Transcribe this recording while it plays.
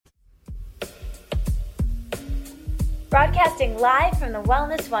Broadcasting live from the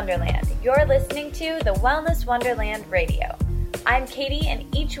Wellness Wonderland, you're listening to the Wellness Wonderland Radio. I'm Katie, and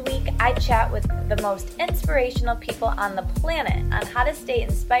each week I chat with the most inspirational people on the planet on how to stay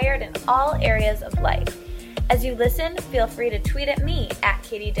inspired in all areas of life. As you listen, feel free to tweet at me at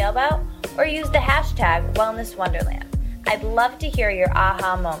Katie Dalebout or use the hashtag Wellness Wonderland. I'd love to hear your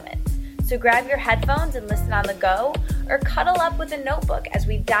aha moments. So grab your headphones and listen on the go, or cuddle up with a notebook as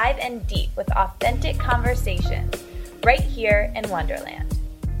we dive in deep with authentic conversations right here in Wonderland.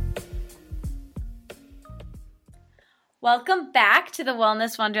 Welcome back to the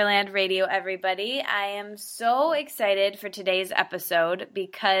Wellness Wonderland Radio, everybody. I am so excited for today's episode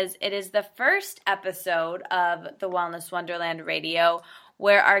because it is the first episode of the Wellness Wonderland Radio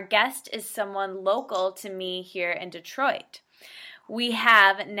where our guest is someone local to me here in Detroit. We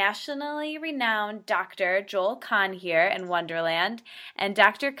have nationally renowned Dr. Joel Kahn here in Wonderland, and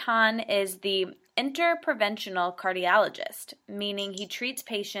Dr. Kahn is the interpreventional cardiologist, meaning he treats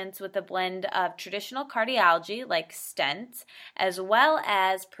patients with a blend of traditional cardiology, like stents, as well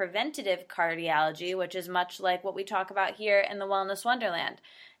as preventative cardiology, which is much like what we talk about here in the Wellness Wonderland.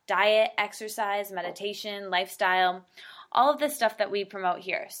 Diet, exercise, meditation, lifestyle, all of the stuff that we promote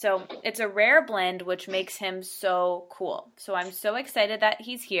here. So it's a rare blend, which makes him so cool. So I'm so excited that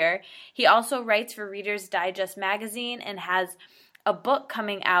he's here. He also writes for Reader's Digest magazine and has a book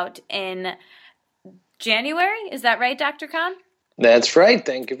coming out in January. Is that right, Dr. Kahn? That's right.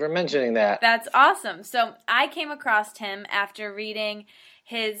 Thank you for mentioning that. That's awesome. So I came across him after reading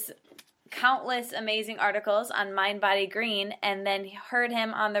his countless amazing articles on Mind Body Green, and then heard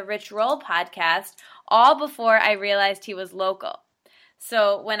him on the Rich Roll podcast, all before I realized he was local.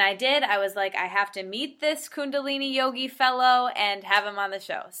 So when I did, I was like, I have to meet this Kundalini yogi fellow and have him on the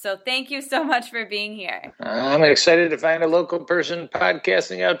show. So thank you so much for being here. I'm excited to find a local person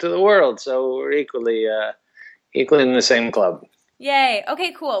podcasting out to the world. So we're equally in the same club. Yay.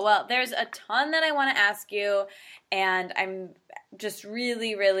 Okay, cool. Well, there's a ton that I want to ask you, and I'm just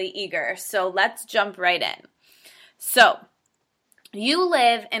really, really eager. So let's jump right in. So you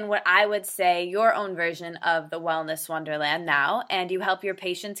live in what I would say your own version of the Wellness Wonderland now, and you help your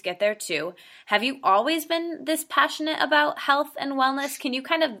patients get there too. Have you always been this passionate about health and wellness? Can you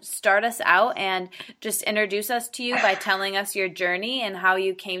kind of start us out and just introduce us to you by telling us your journey and how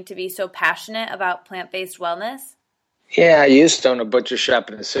you came to be so passionate about plant-based wellness? Yeah, I used to own a butcher shop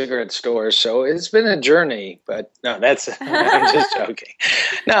and a cigarette store, so it's been a journey. But no, I'm just joking.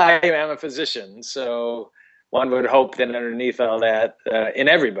 No, I'm a physician, so one would hope that underneath all that, in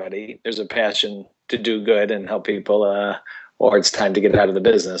everybody, there's a passion to do good and help people, or it's time to get out of the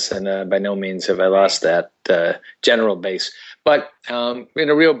business. And by no means have I lost that general base. But in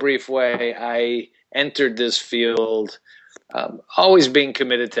a real brief way, I entered this field always being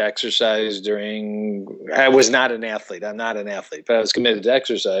committed to exercise I was not an athlete. I'm not an athlete, but I was committed to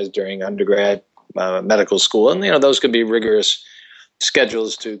exercise during undergrad medical school. And, those could be rigorous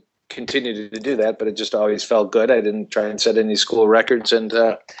schedules to continue to do that, but it just always felt good. I didn't try and set any school records, and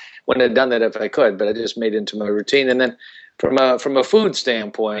wouldn't have done that if I could, but I just made it into my routine. And then from a food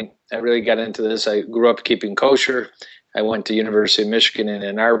standpoint, I really got into this. I grew up keeping kosher. I went to University of Michigan in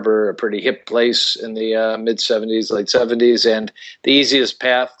Ann Arbor, a pretty hip place in the mid-'70s, late '70s, and the easiest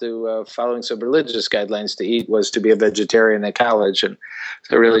path to following some religious guidelines to eat was to be a vegetarian at college. And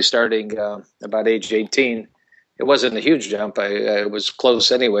so really starting about age 18, it wasn't a huge jump. I was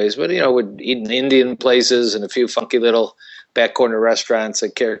close anyways, but, would eat in Indian places and a few funky little back corner restaurants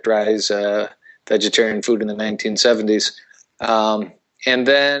that characterize vegetarian food in the 1970s. And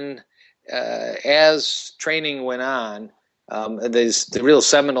then as training went on, the real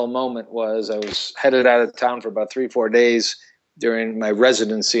seminal moment was I was headed out of town for about 3-4 days during my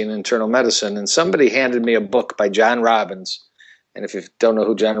residency in internal medicine, and somebody handed me a book by John Robbins. And if you don't know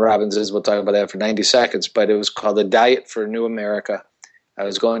who John Robbins is, we'll talk about that for 90 seconds. But it was called The Diet for a New America. I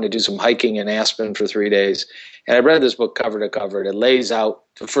was going to do some hiking in Aspen for 3 days. And I read this book cover to cover. It lays out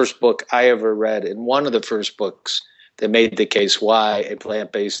the first book I ever read, and one of the first books that made the case why a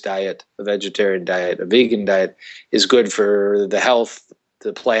plant-based diet, a vegetarian diet, a vegan diet is good for the health,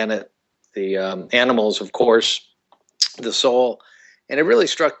 the planet, the animals, of course, the soul. And it really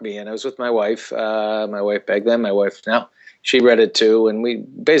struck me. And I was with my wife back then, my wife now. She read it too, and we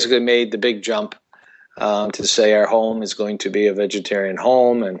basically made the big jump to say our home is going to be a vegetarian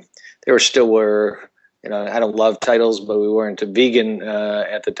home. And there still were, I don't love titles, but we weren't a vegan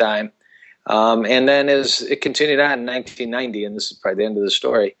at the time. And then as it continued on in 1990, and this is probably the end of the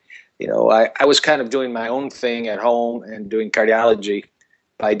story, I was kind of doing my own thing at home and doing cardiology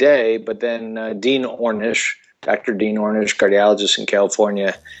by day, but then Dean Ornish, Dr. Dean Ornish, cardiologist in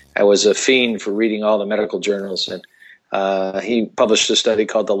California, I was a fiend for reading all the medical journals, and He published a study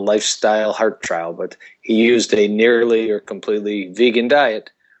called the Lifestyle Heart Trial, but he used a nearly or completely vegan diet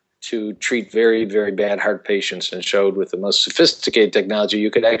to treat very, very bad heart patients and showed with the most sophisticated technology you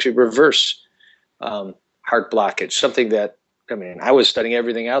could actually reverse heart blockage, something that, I was studying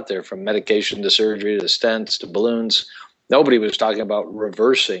everything out there from medication to surgery to stents to balloons. Nobody was talking about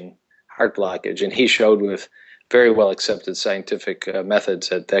reversing heart blockage, and he showed with very well accepted scientific methods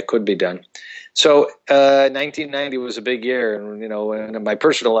that could be done. So 1990 was a big year, and in my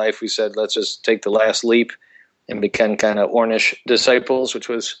personal life, we said let's just take the last leap and become kind of Ornish disciples, which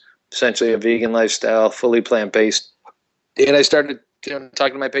was essentially a vegan lifestyle, fully plant-based. And I started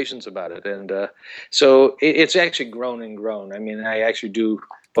talking to my patients about it, and so it's actually grown and grown. I actually do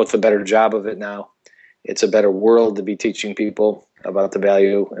both a better job of it now. It's a better world to be teaching people about the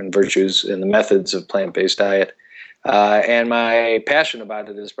value and virtues and the methods of plant-based diet. And my passion about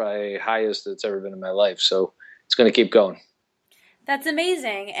it is probably highest it's ever been in my life. So it's going to keep going. That's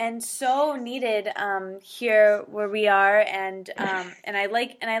amazing and so needed here where we are, and I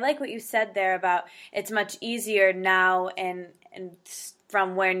like what you said there about it's much easier now and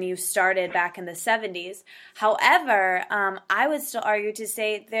from when you started back in the 70s. However, I would still argue to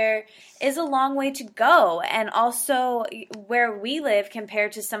say there is a long way to go, and also where we live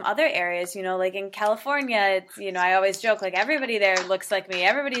compared to some other areas, like in California, I always joke, like everybody there looks like me,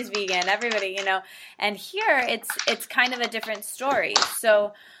 everybody's vegan, everybody, and here it's kind of a different story.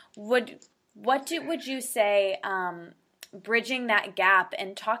 So would you say, bridging that gap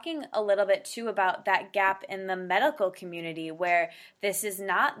and talking a little bit too about that gap in the medical community where this is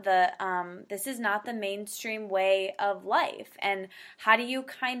not the mainstream way of life, and how do you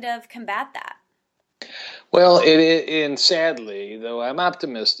kind of combat that? Well, and sadly, though I'm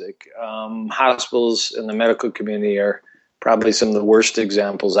optimistic, hospitals and the medical community are probably some of the worst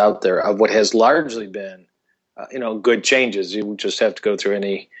examples out there of what has largely been, good changes. You just have to go through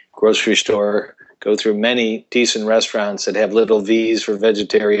any grocery store, go through many decent restaurants that have little V's for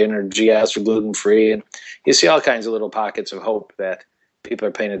vegetarian or GS or gluten-free, and you see all kinds of little pockets of hope that people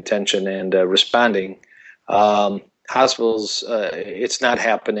are paying attention and responding. Hospitals, it's not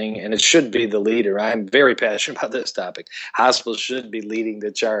happening, and it should be the leader. I'm very passionate about this topic. Hospitals should be leading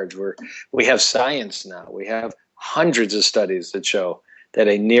the charge. We have science now. We have hundreds of studies that show that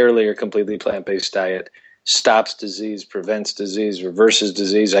a nearly or completely plant-based diet stops disease, prevents disease, reverses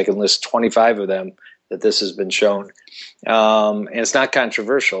disease. I can list 25 of them that this has been shown. And it's not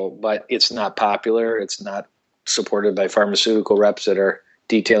controversial, but it's not popular. It's not supported by pharmaceutical reps that are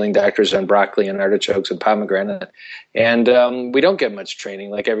detailing doctors on broccoli and artichokes and pomegranate. And we don't get much training,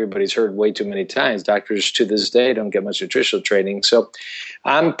 like everybody's heard way too many times. Doctors to this day don't get much nutritional training. So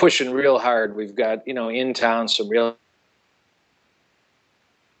I'm pushing real hard. We've got, in town some real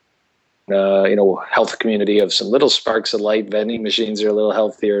health community of some little sparks of light. Vending machines are a little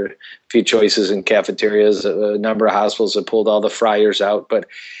healthier, a few choices in cafeterias, a number of hospitals have pulled all the fryers out, but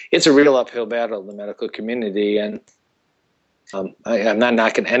it's a real uphill battle in the medical community. And I'm not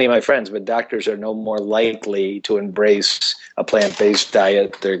knocking any of my friends, but doctors are no more likely to embrace a plant-based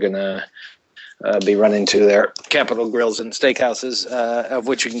diet. They're going to be running to their Capital Grills and steakhouses, of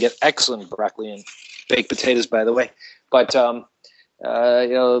which you can get excellent broccoli and baked potatoes, by the way. But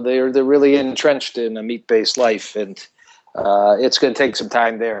they're really entrenched in a meat-based life, and it's going to take some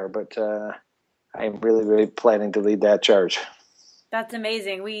time there. But I'm really, really planning to lead that charge. That's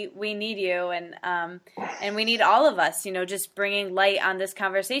amazing. We need you, and we need all of us. Just bringing light on this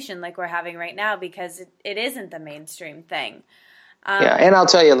conversation like we're having right now, because it isn't the mainstream thing. Yeah, and I'll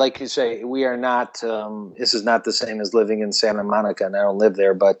tell you, like you say, we are not. This is not the same as living in Santa Monica, and I don't live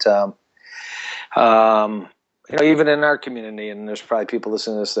there, but. Even in our community, and there's probably people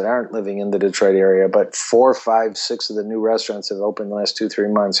listening to this that aren't living in the Detroit area, but 4, 5, 6 of the new restaurants that have opened in the last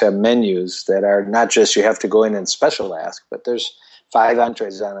 2-3 months have menus that are not just you have to go in and special ask, but there's 5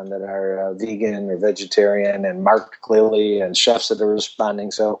 entrees on them that are vegan or vegetarian and marked clearly, and chefs that are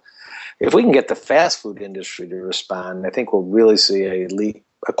responding. So if we can get the fast food industry to respond, I think we'll really see a leap,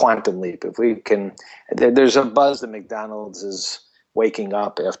 a quantum leap. If we can, there's a buzz that McDonald's is waking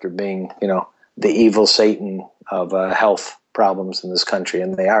up after being, the evil Satan of health problems in this country,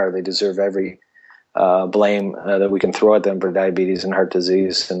 and they are. They deserve every blame that we can throw at them for diabetes and heart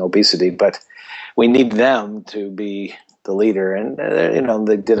disease and obesity. But we need them to be the leader. And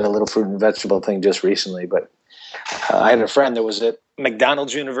they did a little fruit and vegetable thing just recently. But I had a friend that was at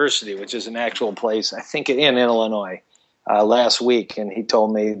McDonald's University, which is an actual place, I think, in Illinois, last week, and he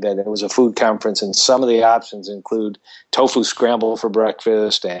told me that it was a food conference, and some of the options include tofu scramble for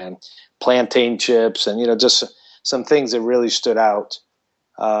breakfast and plantain chips, and just some things that really stood out.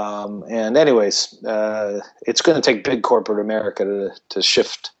 And anyways, it's going to take big corporate America to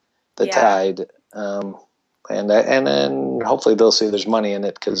shift the tide. And then hopefully they'll see there's money in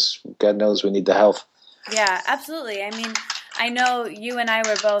it, because God knows we need the health. Yeah, absolutely. I mean, I know you and I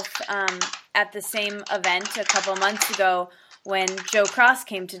were both at the same event a couple months ago when Joe Cross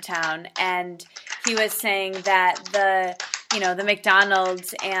came to town, and he was saying that the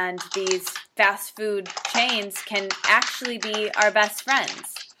McDonald's and these fast food chains can actually be our best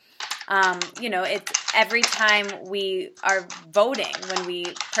friends. It's every time we are voting when we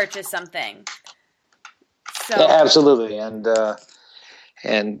purchase something. So yeah, absolutely, and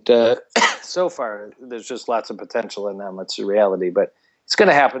so far there's just lots of potential in them. It's a reality, but it's going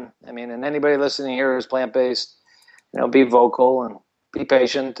to happen. I mean, and anybody listening here is plant-based. Be vocal and be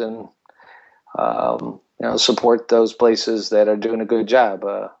patient, and support those places that are doing a good job.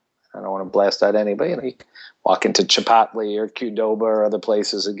 I don't want to blast out anybody. You walk into Chipotle or Qdoba or other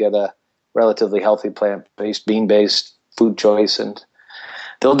places and get a relatively healthy plant-based, bean-based food choice, and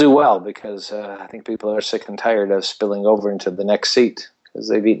they'll do well, because I think people are sick and tired of spilling over into the next seat because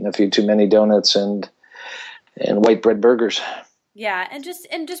they've eaten a few too many donuts and white bread burgers. Yeah, and just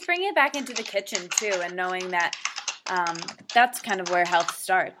bringing it back into the kitchen too, and knowing that that's kind of where health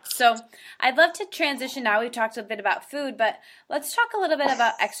starts. So I'd love to transition now. We've talked a bit about food, but let's talk a little bit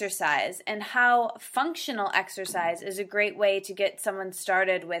about exercise and how functional exercise is a great way to get someone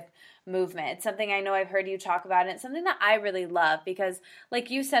started with movement. It's something I know I've heard you talk about, and it's something that I really love because,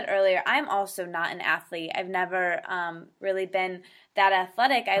 like you said earlier, I'm also not an athlete. I've never really been that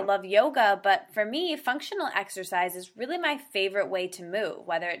athletic. I love yoga, but for me, functional exercise is really my favorite way to move,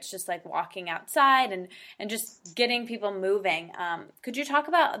 whether it's just like walking outside and just getting people moving. Could you talk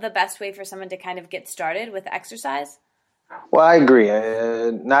about the best way for someone to kind of get started with exercise? Well, I agree.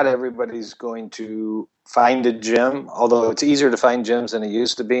 Not everybody's going to find a gym, although it's easier to find gyms than it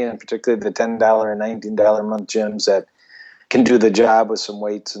used to be, and particularly the $10 and $19 a month gyms that can do the job with some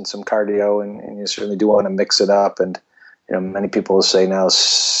weights and some cardio, and you certainly do want to mix it up. And many people will say now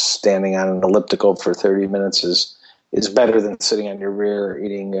standing on an elliptical for 30 minutes is better than sitting on your rear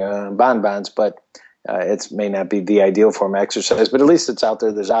eating bonbons, but it may not be the ideal form of exercise, but at least it's out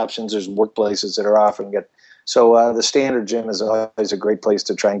there. There's options. There's workplaces that are offering it. So the standard gym is always a great place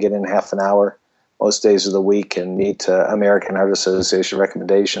to try and get in half an hour most days of the week and meet American Heart Association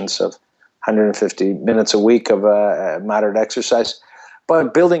recommendations of 150 minutes a week of moderate exercise.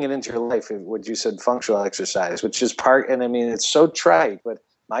 But building it into your life, what you said, functional exercise, which is part, and I mean, it's so trite, but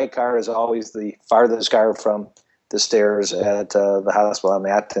my car is always the farthest car from the stairs at the hospital I'm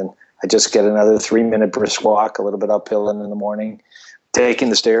at, and I just get another 3-minute brisk walk, a little bit uphill in the morning, taking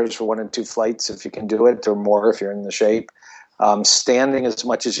the stairs for 1 and 2 flights if you can do it, or more if you're in the shape. Standing as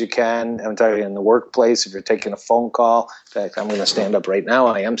much as you can. I'm talking in the workplace, if you're taking a phone call. In fact, I'm going to stand up right now.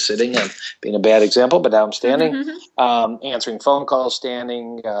 I am sitting. I'm being a bad example, but now I'm standing. Answering phone calls,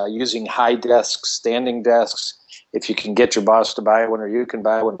 standing, using high desks, standing desks. If you can get your boss to buy one, or you can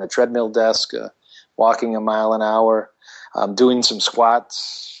buy one, a treadmill desk, walking 1 mile an hour, doing some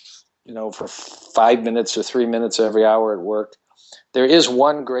squats, for 5 minutes or 3 minutes every hour at work. There is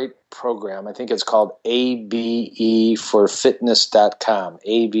one great program. I think it's called abeforfitness.com,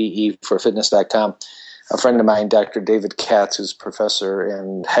 abeforfitness.com. A friend of mine, Dr. David Katz, who's professor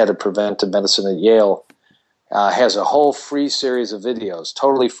and head of preventive medicine at Yale, has a whole free series of videos,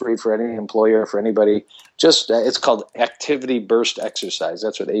 totally free for any employer, for anybody. It's called Activity Burst Exercise.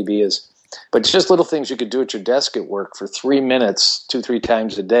 That's what AB is. But it's just little things you could do at your desk at work for 3 minutes, 2-3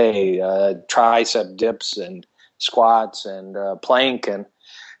 times a day, tricep dips and squats and plank, and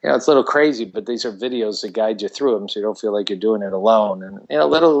it's a little crazy, but these are videos that guide you through them so you don't feel like you're doing it alone, and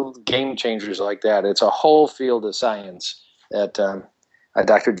little game changers like that. It's a whole field of science that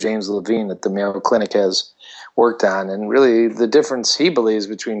Dr. James Levine at the Mayo Clinic has worked on, and really the difference he believes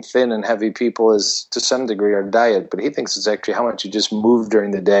between thin and heavy people is to some degree our diet, but he thinks it's actually how much you just move during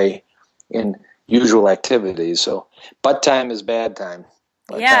the day in usual activities. So butt time is bad time.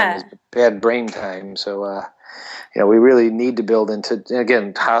 Butt time is bad brain time. So we really need to build into,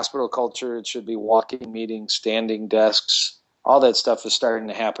 again, hospital culture. It should be walking meetings, standing desks. All that stuff is starting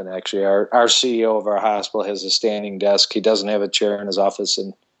to happen, actually. Our CEO of our hospital has a standing desk. He doesn't have a chair in his office,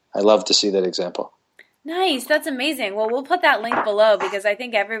 and I love to see that example. Nice. That's amazing. Well, we'll put that link below because I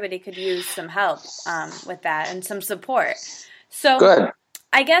think everybody could use some help with that and some support. So good.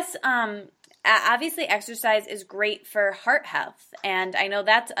 I guess obviously exercise is great for heart health, and I know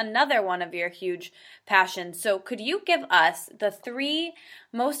that's another one of your huge passions. So could you give us the 3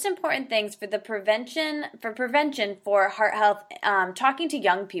 most important things for prevention for heart health, talking to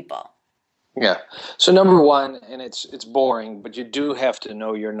young people? Yeah. So number one, and it's boring, but you do have to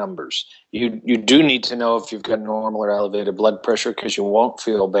know your numbers. You do need to know if you've got normal or elevated blood pressure because you won't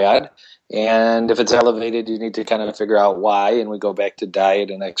feel bad. And if it's elevated, you need to kind of figure out why. And we go back to diet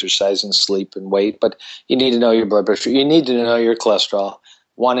and exercise and sleep and weight. But you need to know your blood pressure. You need to know your cholesterol.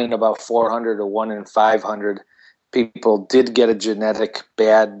 1 in about 400 or 1 in 500 people did get a genetic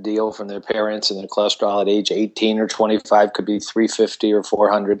bad deal from their parents, and their cholesterol at age 18 or 25 could be 350 or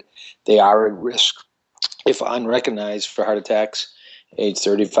 400. They are at risk, if unrecognized, for heart attacks age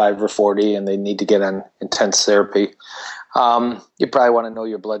 35 or 40, and they need to get on intense therapy. You probably want to know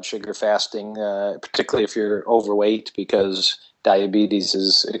your blood sugar fasting, particularly if you're overweight, because diabetes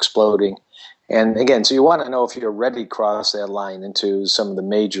is exploding. And again, so you want to know if you're ready to cross that line into some of the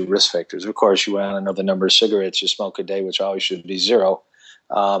major risk factors. Of course, you want to know the number of cigarettes you smoke a day, which always should be 0.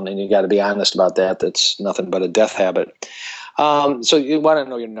 And you got to be honest about that. That's nothing but a death habit. So you want to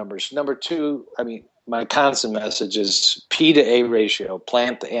know your numbers. Number 2, my constant message is P to A ratio,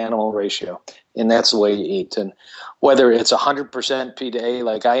 plant to animal ratio. And that's the way you eat. And whether it's 100% P to A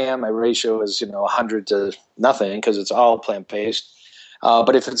like I am, my ratio is 100 to nothing because it's all plant-based.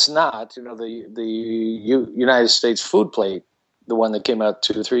 But if it's not, the United States food plate, the one that came out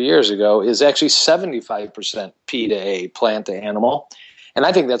 2 or 3 years ago, is actually 75% P to A, plant to animal. And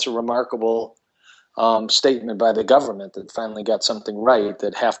I think that's a remarkable statement by the government that finally got something right,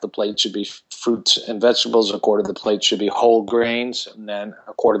 that half the plate should be fruits and vegetables, a quarter of the plate should be whole grains, and then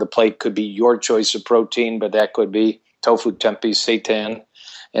a quarter of the plate could be your choice of protein, but that could be tofu, tempeh, seitan,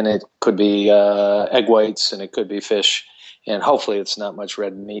 and it could be egg whites, and it could be fish. And hopefully it's not much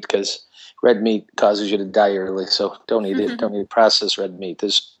red meat, because red meat causes you to die early. So don't eat it. Don't eat processed red meat.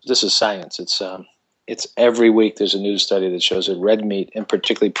 This is science. It's every week there's a news study that shows that red meat, and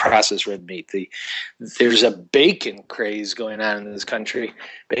particularly processed red meat, there's a bacon craze going on in this country.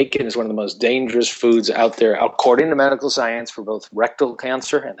 Bacon is one of the most dangerous foods out there, according to medical science, for both rectal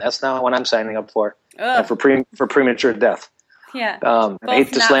cancer, and that's not what I'm signing up for, and for premature death. Yeah. I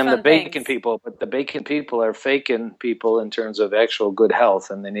hate to slam the bacon people, but the bacon people are faking people in terms of actual good health,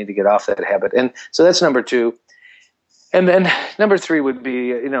 and they need to get off that habit. And so that's number 2. And then number 3 would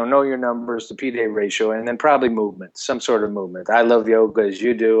be, know your numbers, the P to A ratio, and then probably movement, some sort of movement. I love yoga as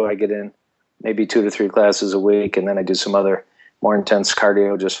you do. I get in maybe 2 to 3 classes a week, and then I do some other more intense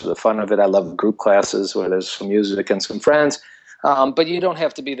cardio just for the fun of it. I love group classes where there's some music and some friends. But you don't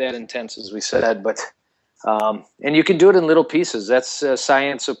have to be that intense, as we said, and you can do it in little pieces. That's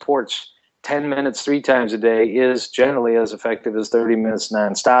science supports 10 minutes 3 times a day is generally as effective as 30 minutes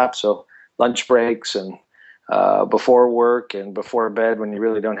nonstop. So lunch breaks and before work and before bed when you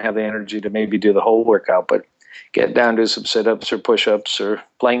really don't have the energy to maybe do the whole workout, but get down to some sit-ups or push-ups or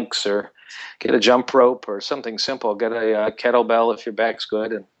planks, or get a jump rope or something simple. Get a kettlebell if your back's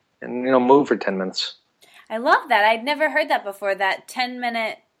good, and move for 10 minutes. I love that. I'd never heard that before, that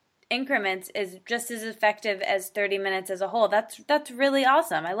 10-minute increments is just as effective as 30 minutes as a whole. That's really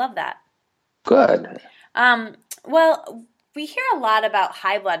awesome. I love that. Good. Well, we hear a lot about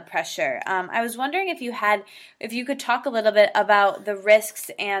high blood pressure. I was wondering if you could talk a little bit about the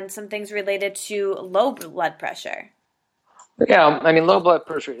risks and some things related to low blood pressure. Yeah, low blood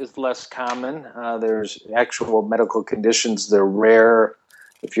pressure is less common. There's actual medical conditions. They're rare.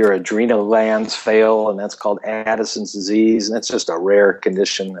 If your adrenal glands fail, and that's called Addison's disease, and that's just a rare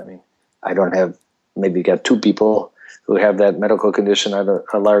condition. I don't have, maybe got 2 people who have that medical condition at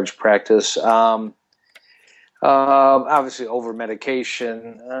a large practice. Obviously, over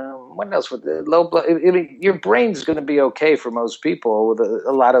medication. What else with the low blood? Your brain's going to be okay for most people. With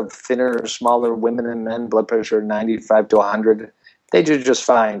a lot of thinner, smaller women and men, blood pressure 95 to 100, they do just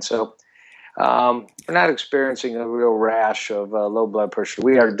fine. So we're not experiencing a real rash of low blood pressure.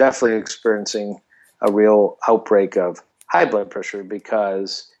 We are definitely experiencing a real outbreak of high blood pressure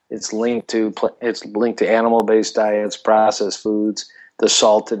because it's linked to animal-based diets, processed foods, the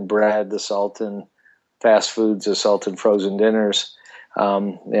salt in bread, the salt in fast foods, the salt in frozen dinners,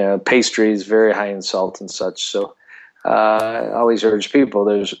 pastries, very high in salt and such. So I always urge people,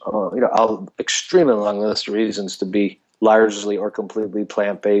 there's an extremely long list of reasons to be largely or completely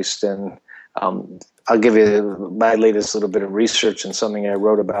plant-based. And I'll give you my latest little bit of research, and something I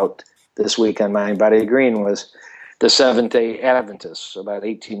wrote about this week on Mind Body Green was the Seventh-day Adventists, about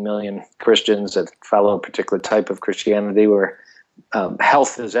 18 million Christians that follow a particular type of Christianity where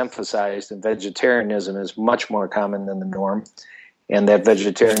health is emphasized and vegetarianism is much more common than the norm. And that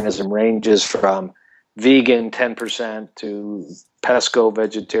vegetarianism ranges from vegan 10% to pesco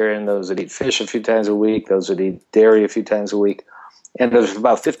vegetarian, those that eat fish a few times a week, those that eat dairy a few times a week. And there's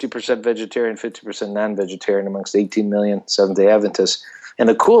about 50% vegetarian, 50% non-vegetarian amongst 18 million Seventh-day Adventists. And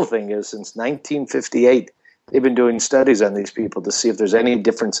the cool thing is, since 1958, they've been doing studies on these people to see if there's any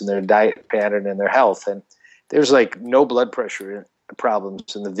difference in their diet pattern and their health. And there's like no blood pressure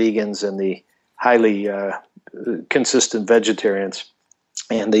problems in the vegans and the highly consistent vegetarians.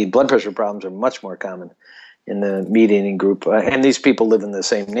 And the blood pressure problems are much more common in the meat eating group. And these people live in the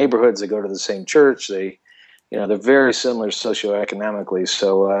same neighborhoods. They go to the same church. They're very similar socioeconomically.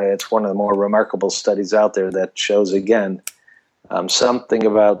 So it's one of the more remarkable studies out there that shows, again, something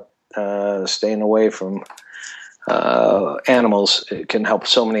about staying away from animals. It can help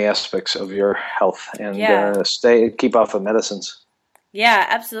so many aspects of your health, and keep off of medicines. Yeah,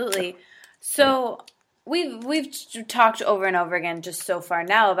 absolutely. So we've talked over and over again just so far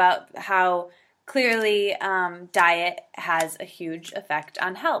now about how clearly diet has a huge effect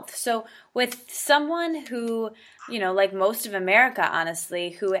on health. So with someone who, like most of America,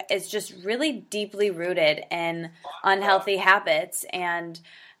 honestly, who is just really deeply rooted in unhealthy habits and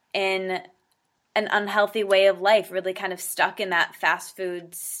in an unhealthy way of life, really kind of stuck in that fast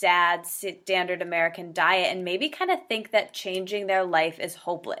food, sad, standard American diet, and maybe kind of think that changing their life is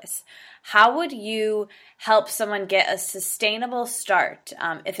hopeless. How would you help someone get a sustainable start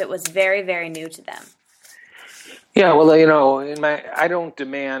if it was very, very new to them? Yeah, well, I don't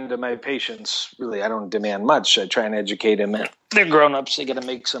demand my patients, really, I don't demand much. I try and educate them. They're grown-ups. They got to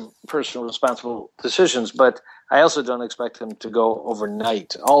make some personal, responsible decisions. But I also don't expect them to go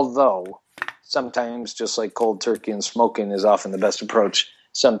overnight, although sometimes, just like cold turkey and smoking is often the best approach,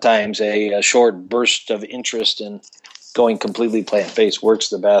 sometimes a short burst of interest in going completely plant-based works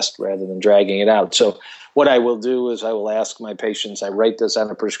the best rather than dragging it out. So what I will do is I will ask my patients, I write this on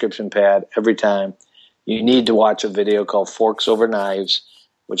a prescription pad every time, you need to watch a video called Forks Over Knives,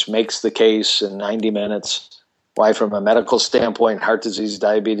 which makes the case in 90 minutes why, from a medical standpoint, heart disease,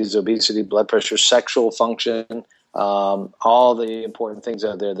 diabetes, obesity, blood pressure, sexual function, all the important things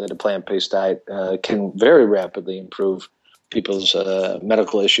out there that a plant-based diet can very rapidly improve people's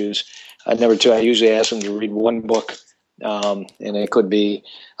medical issues. Number two, I usually ask them to read one book, and it could be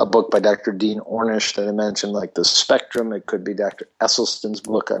a book by Dr. Dean Ornish that I mentioned, like The Spectrum. It could be Dr. Esselstyn's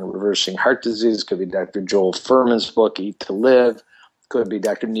book on reversing heart disease. It could be Dr. Joel Fuhrman's book, Eat to Live. It could be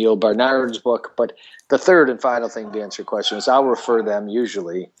Dr. Neil Barnard's book. But the third and final thing to answer your question is I'll refer them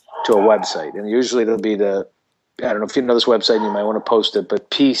usually to a website, and usually it'll be I don't know if you know this website, you might want to post it, but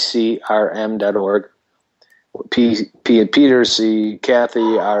pcrm.org. P at Peter, C,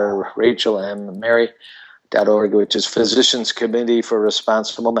 Kathy, R, Rachel, M, Mary.org, which is Physicians Committee for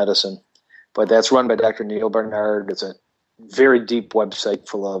Responsible Medicine. But that's run by Dr. Neil Barnard. It's a very deep website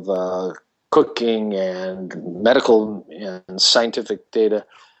full of cooking and medical and scientific data.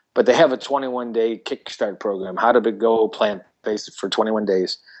 But they have a 21-day kickstart program, how to go plant-based for 21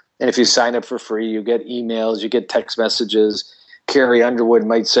 days. And if you sign up for free, you get emails, you get text messages. Carrie Underwood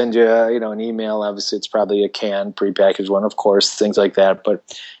might send you, an email. Obviously, it's probably a canned, prepackaged one, of course, things like that. But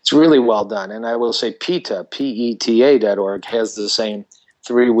it's really well done. And I will say PETA, PETA.org, has the same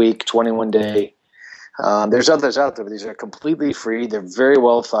 3-week, 21-day. There's others out there. These are completely free. They're very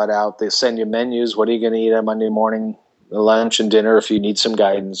well thought out. They send you menus. What are you going to eat on Monday morning, lunch and dinner if you need some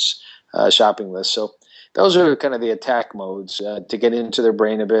guidance, shopping list. So those are kind of the attack modes to get into their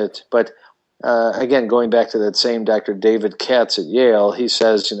brain a bit. But again, going back to that same Dr. David Katz at Yale, he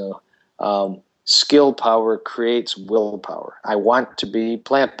says, skill power creates willpower. I want to be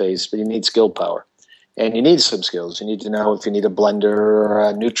plant-based, but you need skill power. And you need some skills. You need to know if you need a blender or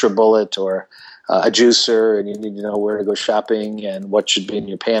a NutriBullet or a juicer, and you need to know where to go shopping and what should be in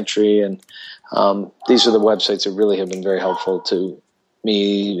your pantry. And these are the websites that really have been very helpful to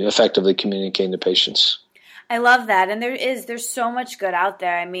me effectively communicating to patients. I love that. And there's so much good out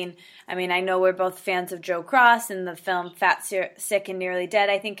there. I mean, I know we're both fans of Joe Cross, and the film Fat, Sick, and Nearly Dead,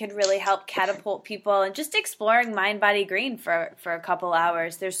 I think, could really help catapult people and just exploring Mind, Body, Green for a couple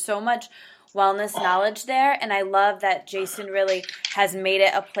hours. There's so much wellness knowledge there, and I love that Jason really has made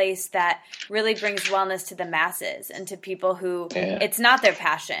it a place that really brings wellness to the masses and to people who it's not their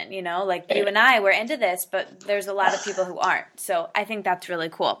passion, like you and I, we're into this, but there's a lot of people who aren't. So I think that's really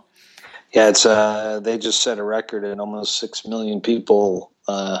cool. Yeah, it's they just set a record, and almost 6 million people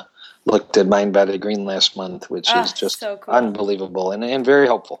looked at Mind, Body, Green last month, which is just so cool. Unbelievable and very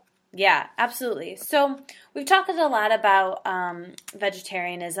helpful. Yeah, absolutely. So we've talked a lot about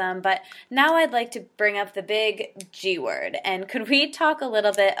vegetarianism, but now I'd like to bring up the big G word. And could we talk a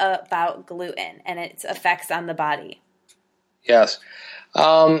little bit about gluten and its effects on the body? Yes.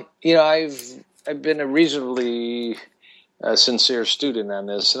 I've been a reasonably sincere student on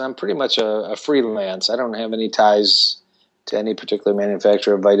this, and I'm pretty much a freelance. I don't have any ties to any particular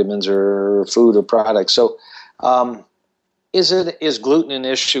manufacturer of vitamins or food or products. So Is gluten an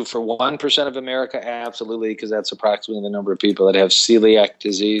issue for 1% of America? Absolutely, because that's approximately the number of people that have celiac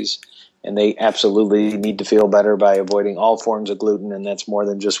disease, and they absolutely need to feel better by avoiding all forms of gluten, and that's more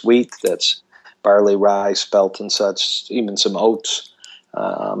than just wheat. That's barley, rye, spelt, and such, even some oats.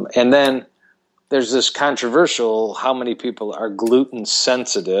 And then there's this controversial how many people are gluten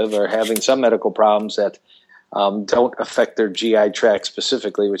sensitive or having some medical problems that don't affect their GI tract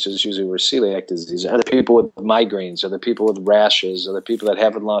specifically, which is usually where celiac disease. Are the people with migraines? Are the people with rashes? Are the people that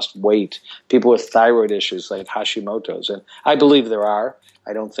haven't lost weight? People with thyroid issues like Hashimoto's? And I believe there are.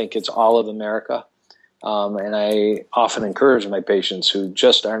 I don't think it's all of America. And I often encourage my patients who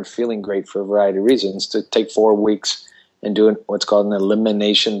just aren't feeling great for a variety of reasons to take 4 weeks and do what's called an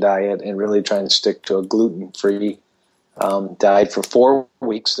elimination diet and really try and stick to a gluten-free diet for 4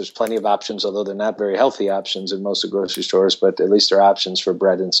 weeks. There's plenty of options, although they're not very healthy options in most of the grocery stores, but at least there are options for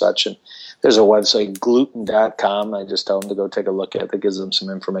bread and such. And there's a website, gluten.com. I just tell them to go take a look at it. That gives them some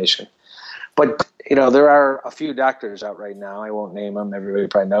information. But, there are a few doctors out right now, I won't name them, everybody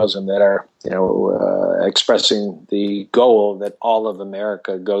probably knows them, that are, expressing the goal that all of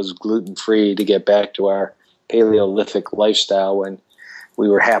America goes gluten-free to get back to our Paleolithic lifestyle when we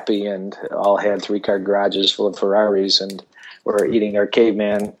were happy and all had 3-car garages full of Ferraris and we're eating our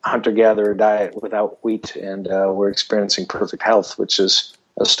caveman hunter-gatherer diet without wheat, and we're experiencing perfect health, which is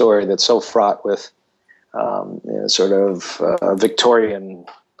a story that's so fraught with sort of Victorian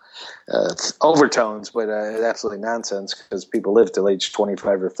overtones, but absolutely nonsense because people lived till age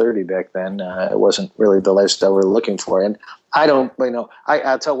 25 or 30 back then. It wasn't really the lifestyle we were looking for. And I don't,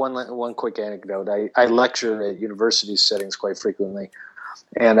 I'll tell one quick anecdote. I lecture at university settings quite frequently,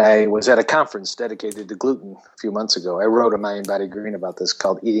 and I was at a conference dedicated to gluten a few months ago. I wrote a Mind Body Green about this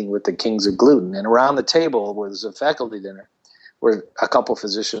called Eating with the Kings of Gluten. And around the table was a faculty dinner where a couple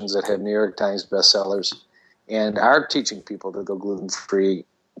physicians that have New York Times bestsellers and are teaching people to go gluten-free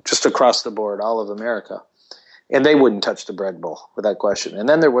just across the board, all of America. And they wouldn't touch the bread bowl without question. And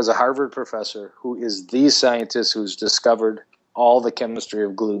then there was a Harvard professor who is the scientist who's discovered all the chemistry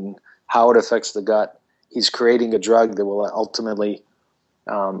of gluten, how it affects the gut. He's creating a drug that will ultimately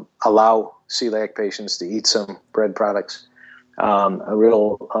allow celiac patients to eat some bread products. A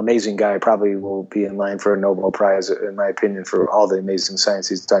real amazing guy, probably will be in line for a Nobel Prize, in my opinion, for all the amazing science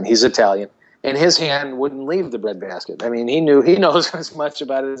he's done. He's Italian. And his hand wouldn't leave the bread basket. I mean, he knows as much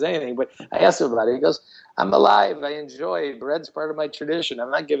about it as anything. But I asked him about it. He goes, I'm alive. I enjoy bread's part of my tradition.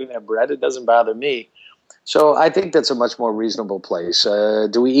 I'm not giving that bread. It doesn't bother me. So I think that's a much more reasonable place.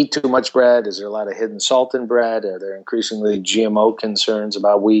 Do we eat too much bread? Is there a lot of hidden salt in bread? Are there increasingly GMO concerns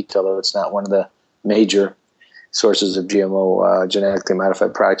about wheat, although it's not one of the major sources of GMO genetically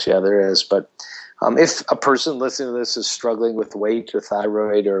modified products? Yeah, there is. But if a person listening to this is struggling with weight or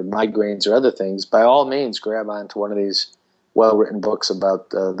thyroid or migraines or other things, by all means, grab onto one of these well-written books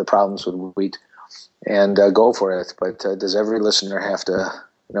about the problems with wheat and go for it. But does every listener have to,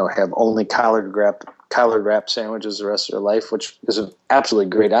 have only collard wrap sandwiches the rest of their life, which is an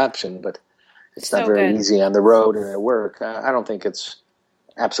absolutely great option, but it's not very easy on the road and at work. I don't think it's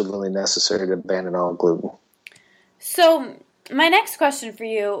absolutely necessary to abandon all gluten. So my next question for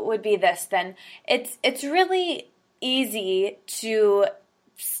you would be this then. It's really easy to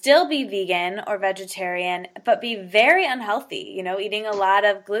still be vegan or vegetarian, but be very unhealthy, eating a lot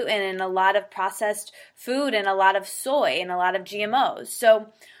of gluten and a lot of processed food and a lot of soy and a lot of GMOs. So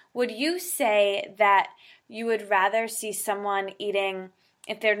would you say that you would rather see someone eating,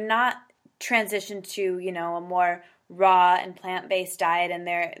 if they're not transitioned to, a more raw and plant-based diet and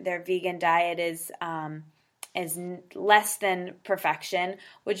their vegan diet is less than perfection,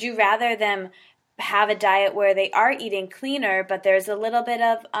 would you rather them have a diet where they are eating cleaner, but there's a little bit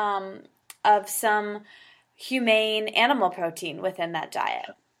of some humane animal protein within that diet?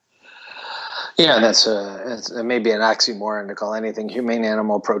 Yeah, that's maybe an oxymoron to call anything humane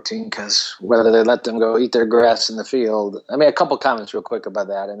animal protein, because whether they let them go eat their grass in the field. I mean, a couple comments real quick about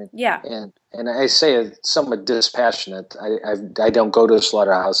that. I mean, yeah, and I say it somewhat dispassionate. I don't go to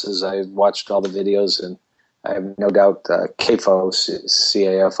slaughterhouses. I've watched all the videos, and I have no doubt CAFO,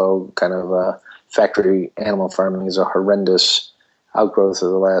 CAFO kind of factory animal farming is a horrendous outgrowth of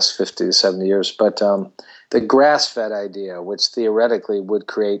the last 50 to 70 years. But the grass-fed idea, which theoretically would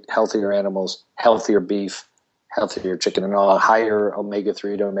create healthier animals, healthier beef, healthier chicken, and all higher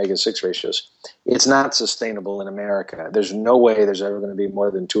omega-3 to omega-6 ratios, it's not sustainable in America. There's no way there's ever going to be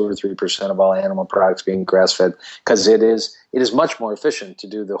more than 2 or 3% of all animal products being grass-fed, because it is much more efficient to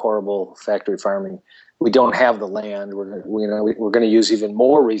do the horrible factory farming. We don't have the land. We're going to use even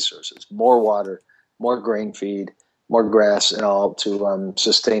more resources, more water, more grain feed, more grass, and all to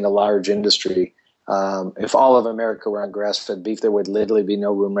sustain a large industry If all of America were on grass-fed beef, there would literally be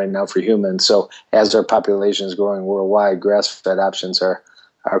no room right now for humans. So as our population is growing worldwide, grass-fed options are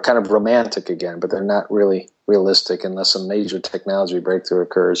kind of romantic again, but they're not really realistic unless some major technology breakthrough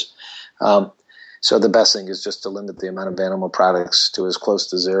occurs. So the best thing is just to limit the amount of animal products to as close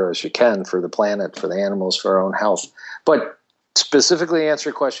to zero as you can for the planet, for the animals, for our own health. But specifically answer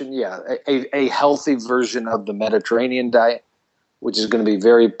your question, yeah, a healthy version of the Mediterranean diet, which is going to be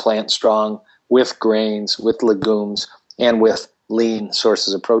very plant strong, with grains, with legumes, and with lean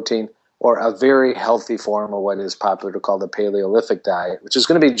sources of protein, or a very healthy form of what is popular to call the Paleolithic diet, which is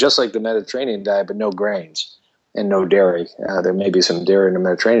going to be just like the Mediterranean diet, but no grains and no dairy. There may be some dairy in the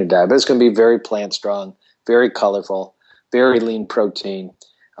Mediterranean diet, but it's going to be very plant strong, very colorful, very lean protein.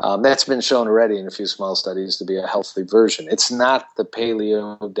 That's been shown already in a few small studies to be a healthy version. It's not the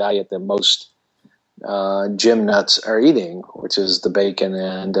paleo diet that most gym nuts are eating, which is the bacon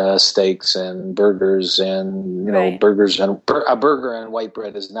and steaks and burgers and Right. burgers, and a burger on white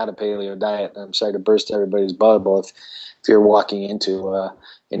bread is not a paleo diet. I'm sorry to burst everybody's bubble. If you're walking into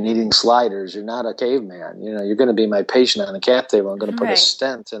and eating sliders, you're not a caveman. You're going to be my patient on the cath table. I'm going to put a Right.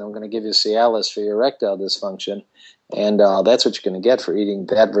 stent and I'm going to give you Cialis for your erectile dysfunction, and that's what you're going to get for eating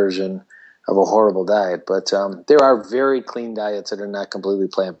that version of a horrible diet. But there are very clean diets that are not completely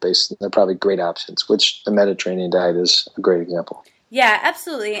plant-based. They're probably great options, which the Mediterranean diet is a great example. Yeah,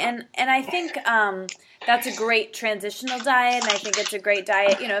 absolutely. And I think that's a great transitional diet, and I think it's a great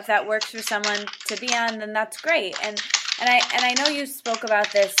diet. If that works for someone to be on, then that's great. And I know you spoke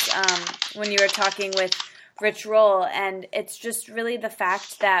about this when you were talking with Rich Roll, and it's just really the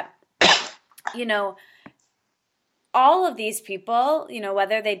fact that, all of these people,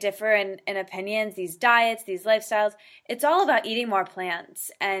 whether they differ in opinions, these diets, these lifestyles, it's all about eating more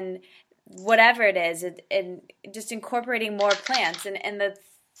plants and whatever it is, and just incorporating more plants. And the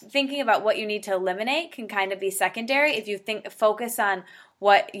thinking about what you need to eliminate can kind of be secondary if you focus on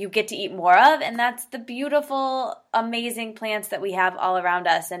what you get to eat more of. And that's the beautiful, amazing plants that we have all around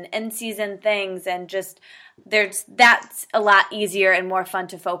us, and in-season things, and just that's a lot easier and more fun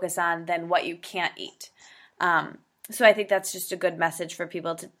to focus on than what you can't eat. So I think that's just a good message for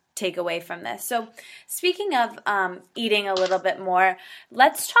people to take away from this. So speaking of eating a little bit more,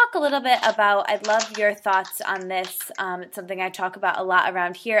 let's talk a little bit about, I'd love your thoughts on this. It's something I talk about a lot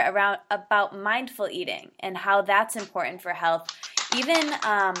around here, about mindful eating and how that's important for health. Even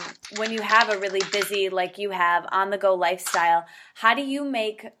when you have a really busy, like you have, on-the-go lifestyle, how do you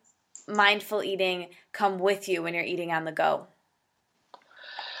make mindful eating come with you when you're eating on the go?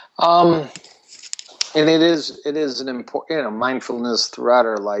 And it is an important, mindfulness throughout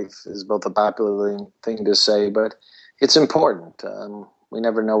our life is both a popular thing to say, but it's important. We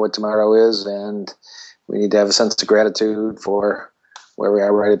never know what tomorrow is, and we need to have a sense of gratitude for where we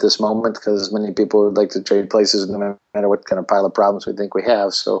are right at this moment, because many people would like to trade places no matter what kind of pile of problems we think we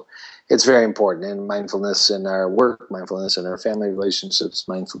have. So it's very important. And mindfulness in our work, mindfulness in our family relationships,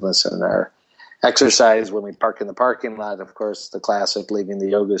 mindfulness in our exercise when we park in the parking lot. Of course, the classic leaving the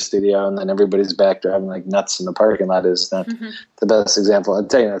yoga studio and then everybody's back driving like nuts in the parking lot is not the best example. I'd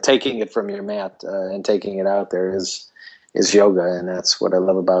tell you, taking it from your mat and taking it out there is yoga, and that's what I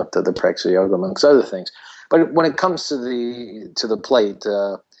love about the practice of yoga, amongst other things. But when it comes to the plate,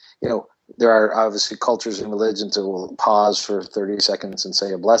 there are obviously cultures and religions that will pause for 30 seconds and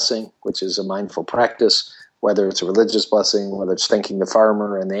say a blessing, which is a mindful practice. Whether it's a religious blessing, whether it's thanking the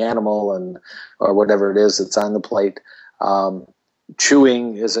farmer and the animal, or whatever it is that's on the plate.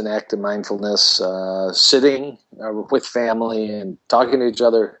 Chewing is an act of mindfulness. Sitting with family and talking to each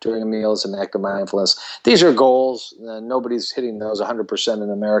other during a meal is an act of mindfulness. These are goals. Nobody's hitting those 100%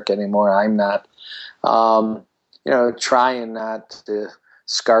 in America anymore. I'm not. Trying not to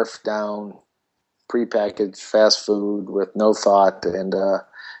scarf down prepackaged fast food with no thought and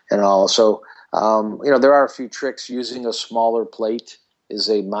all. So. There are a few tricks. Using a smaller plate is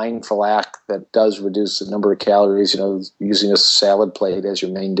a mindful act that does reduce the number of calories. Using a salad plate as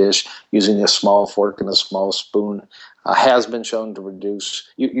your main dish, using a small fork and a small spoon has been shown to reduce.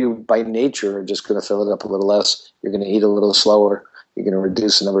 You by nature are just going to fill it up a little less. You're going to eat a little slower. You're going to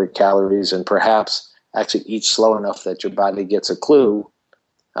reduce the number of calories and perhaps actually eat slow enough that your body gets a clue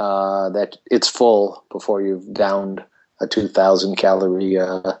that it's full before you've downed a 2,000 calorie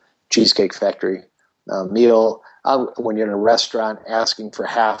Cheesecake Factory meal. When you're in a restaurant, asking for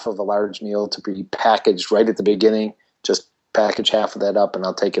half of a large meal to be packaged right at the beginning, just package half of that up and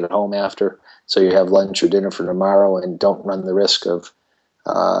I'll take it home after, so you have lunch or dinner for tomorrow and don't run the risk of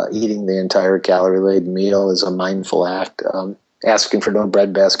eating the entire calorie-laden meal is a mindful act. Asking for no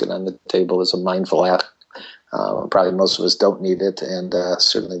bread basket on the table is a mindful act. Probably most of us don't need it, and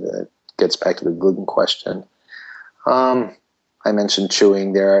certainly gets back to the gluten question. I mentioned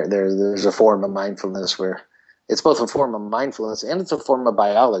chewing. There's a form of mindfulness where it's both a form of mindfulness and it's a form of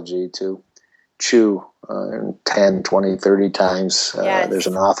biology to chew 10, 20, 30 times. Yes. There's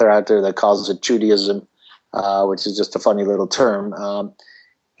an author out there that calls it Judaism, which is just a funny little term.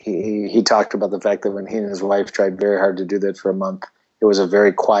 He talked about the fact that when he and his wife tried very hard to do that for a month, it was a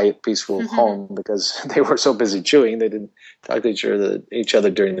very quiet, peaceful home because they were so busy chewing. They didn't talk to each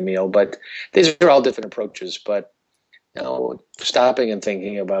other during the meal. But these are all different approaches. But stopping and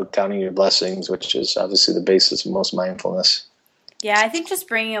thinking about counting your blessings, which is obviously the basis of most mindfulness. Yeah, I think just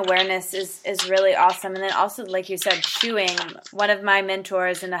bringing awareness is really awesome. And then also, like you said, chewing. One of my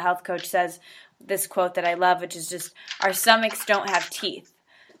mentors and a health coach says this quote that I love, which is just, our stomachs don't have teeth.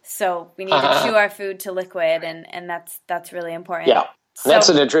 So we need to chew our food to liquid, and that's really important. Yeah, so,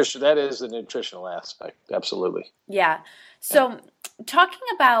 that is the nutritional aspect, absolutely. Yeah. So talking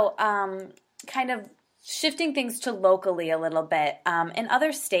about kind of shifting things to locally a little bit, in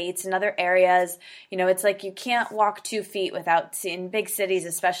other states, in other areas, it's like you can't walk 2 feet without seeing, big cities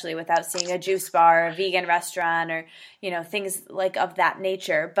especially, without seeing a juice bar, or a vegan restaurant, or, things like of that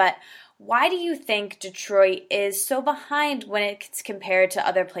nature. But why do you think Detroit is so behind when it's compared to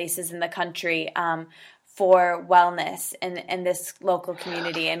other places in the country for wellness in this local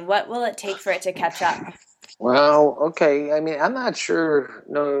community? And what will it take for it to catch up? Well, okay. I mean, I'm not sure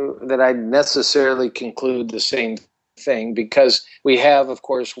that I necessarily conclude the same thing, because we have, of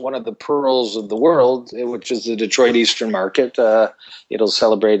course, one of the pearls of the world, which is the Detroit Eastern Market. It'll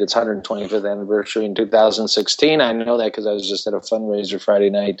celebrate its 125th anniversary in 2016. I know that because I was just at a fundraiser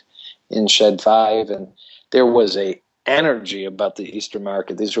Friday night in Shed 5, and there was a energy about the Eastern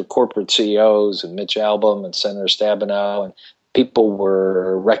Market. These were corporate CEOs and Mitch Albom and Senator Stabenow, and people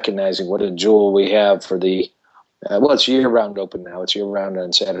were recognizing what a jewel we have for the it's year-round open now. It's year-round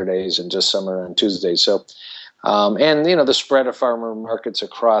on Saturdays and just summer on Tuesdays. So, and the spread of farmer markets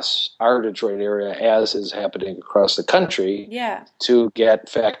across our Detroit area, as is happening across the country, to get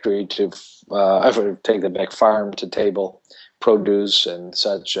factory to take the back, farm to table produce and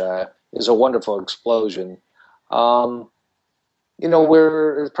such, is a wonderful explosion.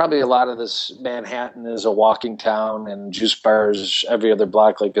 We're probably a lot of this Manhattan is a walking town, and juice bars every other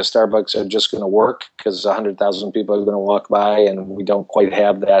block like a Starbucks are just going to work because 100,000 people are going to walk by, and we don't quite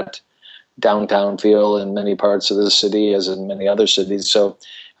have that downtown feel in many parts of the city as in many other cities. So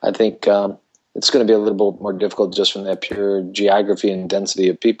I think it's going to be a little bit more difficult just from that pure geography and density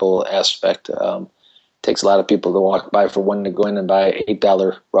of people aspect. Takes a lot of people to walk by for one to go in and buy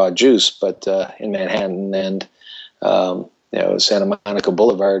 $8 raw juice, but in Manhattan and Santa Monica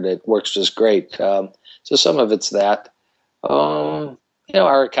Boulevard, it works just great. So some of it's that.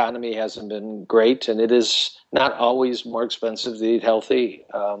 Our economy hasn't been great, and it is not always more expensive to eat healthy.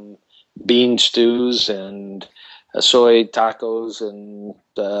 Bean stews and soy tacos and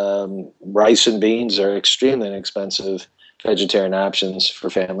rice and beans are extremely inexpensive vegetarian options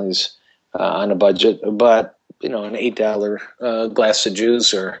for families on a budget. But, an $8 glass of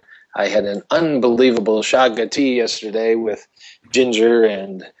juice, or I had an unbelievable chaga tea yesterday with ginger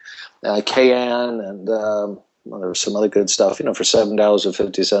and cayenne and there was some other good stuff, for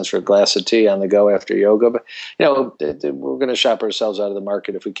 $7.50 for a glass of tea on the go after yoga. But, we're going to shop ourselves out of the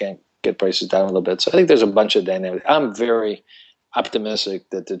market if we can't get prices down a little bit. So I think there's a bunch of dynamics. I'm very optimistic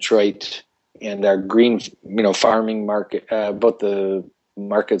that Detroit and our green, farming market, both the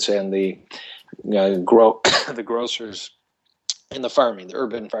markets and the the grocers and the farming, the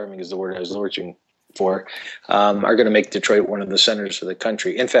urban farming is the word I was looking for, are going to make Detroit one of the centers of the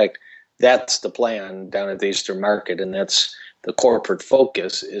country. In fact, that's the plan down at the Eastern Market, and that's the corporate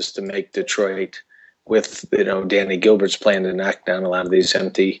focus, is to make Detroit, with Danny Gilbert's plan to knock down a lot of these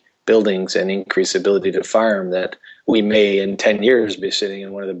empty buildings and increase the ability to farm, that we may in 10 years be sitting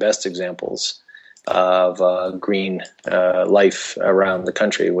in one of the best examples of green life around the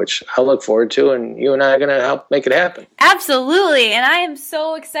country, which I look forward to, and you and I are going to help make it happen. Absolutely, and I am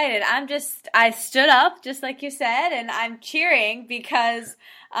so excited. I stood up, just like you said, and I'm cheering because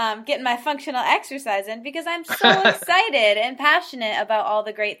getting my functional exercise in, because I'm so excited and passionate about all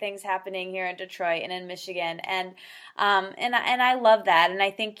the great things happening here in Detroit and in Michigan, and I love that. And I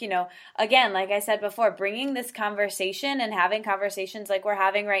think, again, like I said before, bringing this conversation and having conversations like we're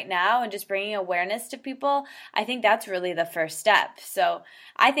having right now and just bringing awareness to people, I think that's really the first step. So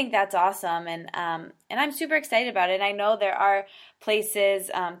I think that's awesome. And I'm super excited about it. And I know there are places,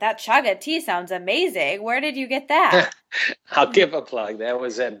 that chaga tea sounds amazing. Where did you get that? I'll give a plug. That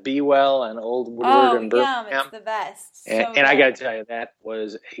was at Be Well on Old Woodward Oh, in yum. Birmingham. It's the best. And I got to tell you, that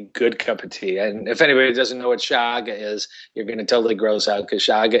was a good cup of tea. And if anybody doesn't know what chaga is, you're going to totally gross out, because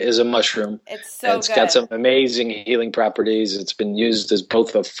chaga is a mushroom. It's so It's good. got some amazing healing properties. It's been used as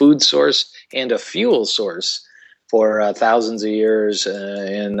both a food source and a fuel source for thousands of years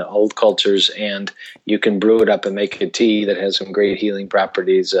in old cultures. And you can brew it up and make a tea that has some great healing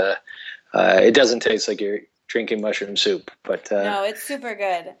properties. It doesn't taste like you're drinking mushroom soup, but no, it's super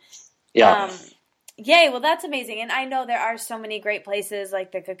good. yeah. Yay, well, that's amazing. And I know there are so many great places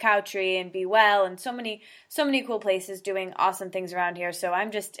like the Cacao Tree and Be Well, and so many cool places doing awesome things around here. So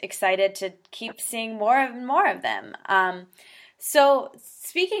I'm just excited to keep seeing more and more of them. So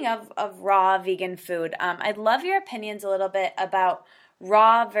speaking of raw vegan food, I'd love your opinions a little bit about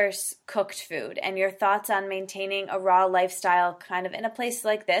raw versus cooked food and your thoughts on maintaining a raw lifestyle kind of in a place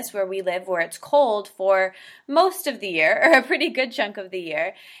like this where we live, where it's cold for most of the year, or a pretty good chunk of the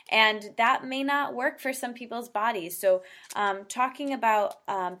year, and that may not work for some people's bodies. So talking about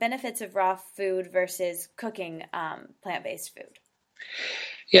benefits of raw food versus cooking plant-based food.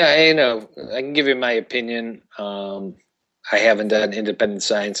 Yeah, I can give you my opinion. I haven't done independent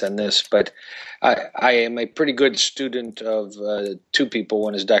science on this, but I am a pretty good student of two people.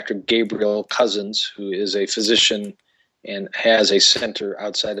 One is Dr. Gabriel Cousins, who is a physician and has a center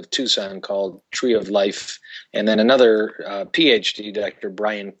outside of Tucson called Tree of Life. And then another PhD, Dr.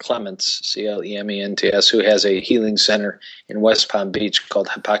 Brian Clements, Clements, who has a healing center in West Palm Beach called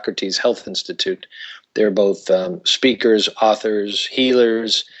Hippocrates Health Institute. They're both speakers, authors,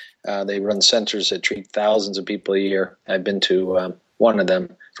 healers. They run centers that treat thousands of people a year. I've been to one of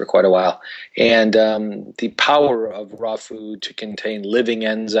them for quite a while. And the power of raw food to contain living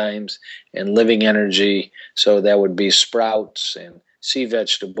enzymes and living energy, so that would be sprouts and sea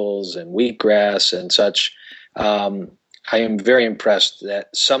vegetables and wheatgrass and such. I am very impressed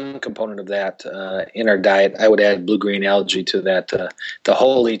that some component of that in our diet, I would add blue-green algae to that, the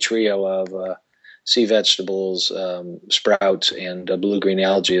holy trio of sea vegetables, sprouts, and blue-green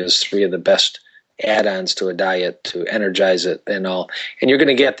algae is three of the best add-ons to a diet to energize it and all. And you're going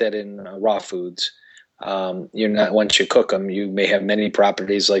to get that in raw foods. You're not, once you cook them, you may have many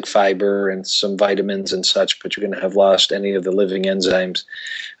properties like fiber and some vitamins and such, but you're going to have lost any of the living enzymes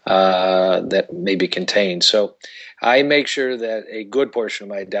that may be contained. So I make sure that a good portion of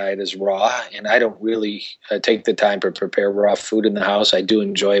my diet is raw, and I don't really take the time to prepare raw food in the house. I do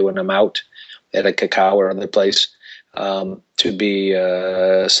enjoy when I'm out at a cacao or other place to be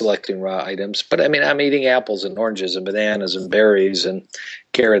selecting raw items. But I mean, I'm eating apples and oranges and bananas and berries and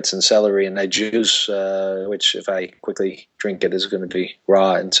carrots and celery, and I juice, which if I quickly drink it is going to be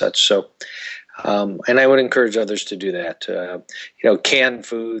raw and such. So, and I would encourage others to do that. Canned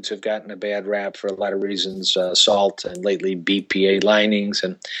foods have gotten a bad rap for a lot of reasons, salt and lately BPA linings,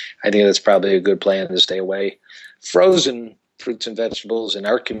 and I think that's probably a good plan to stay away. Frozen fruits and vegetables in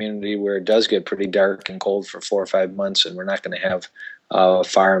our community, where it does get pretty dark and cold for 4 or 5 months, and we're not going to have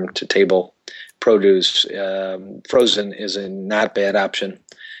farm to table produce. Frozen is a not bad option,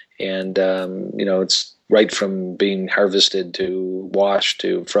 and it's right from being harvested to washed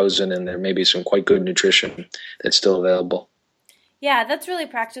to frozen, and there may be some quite good nutrition that's still available. Yeah, that's really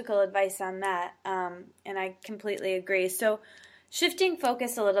practical advice on that, and I completely agree. So shifting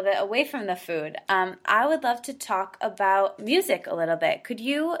focus a little bit away from the food, I would love to talk about music a little bit. Could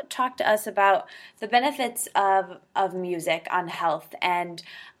you talk to us about the benefits of music on health and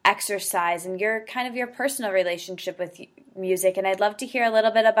exercise and your personal relationship with music? And I'd love to hear a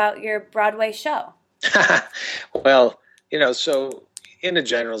little bit about your Broadway show. Well, so in a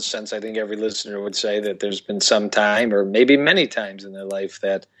general sense, I think every listener would say that there's been some time, or maybe many times in their life,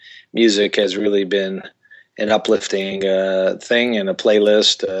 that music has really been an uplifting thing, and a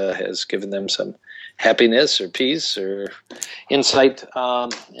playlist has given them some happiness or peace or insight,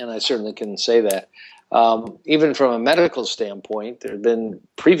 and I certainly can say that. Even from a medical standpoint, there have been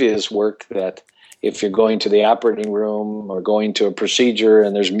previous work that if you're going to the operating room or going to a procedure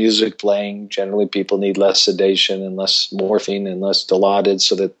and there's music playing, generally people need less sedation and less morphine and less Dilaudid,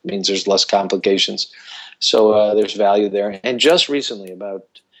 so that means there's less complications. So there's value there. And just recently, about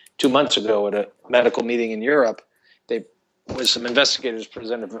 2 months ago at a medical meeting in Europe, some investigators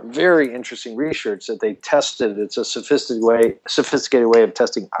presented very interesting research that they tested. It's a sophisticated way of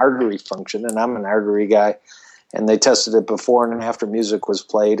testing artery function, and I'm an artery guy. And they tested it before and after music was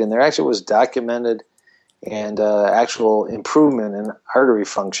played, and there actually was documented and actual improvement in artery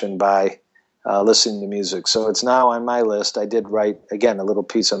function by listening to music. So it's now on my list. I did write, again, a little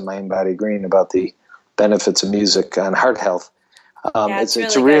piece on Mind Body Green about the benefits of music on heart health. Yeah, it's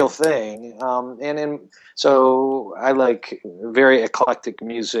really a real good. thing. So I like very eclectic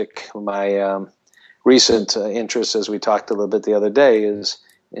music. My recent interest, as we talked a little bit the other day, is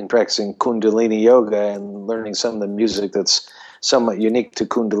in practicing Kundalini yoga and learning some of the music that's somewhat unique to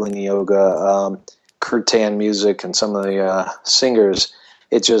Kundalini yoga, kirtan music, and some of the singers.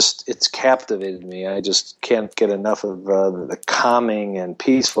 It's captivated me. I just can't get enough of the calming and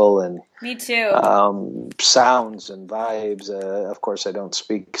peaceful and Me too. sounds and vibes. Of course, I don't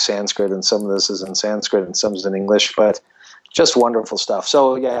speak Sanskrit, and some of this is in Sanskrit and some is in English, but just wonderful stuff.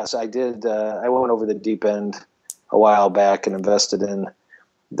 So yes, I did. I went over the deep end a while back and invested in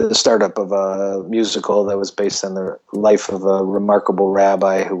the startup of a musical that was based on the life of a remarkable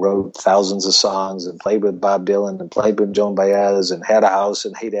rabbi who wrote thousands of songs and played with Bob Dylan and played with Joan Baez and had a house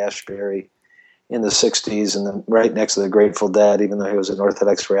in Haight-Ashbury in the 60s and then right next to the Grateful Dead, even though he was an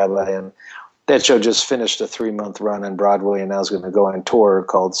Orthodox rabbi. And that show just finished a 3-month run on Broadway and now is going to go on tour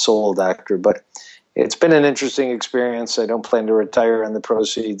called Soul Doctor. But it's been an interesting experience. I don't plan to retire on the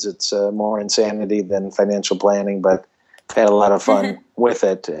proceeds. It's more insanity than financial planning, but I've had a lot of fun with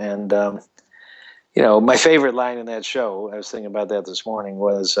it. And, my favorite line in that show, I was thinking about that this morning,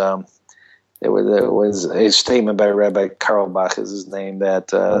 was there was a statement by Rabbi Karlbach, is his name,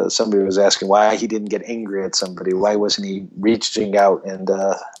 that somebody was asking why he didn't get angry at somebody. Why wasn't he reaching out and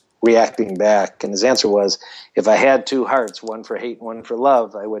reacting back? And his answer was, if I had two hearts, one for hate and one for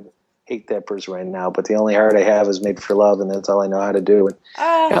love, I would hate that person right now. But the only heart I have is made for love, and that's all I know how to do. And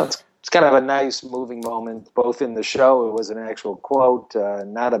it's kind of a nice, moving moment, both in the show. It was an actual quote,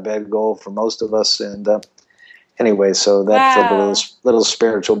 not a bad goal for most of us. And anyway, so that's a little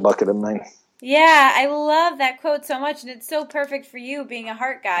spiritual bucket of mine. Yeah, I love that quote so much, and it's so perfect for you being a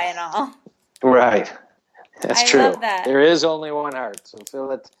heart guy and all. Right. That's true. I love that. There is only one heart. So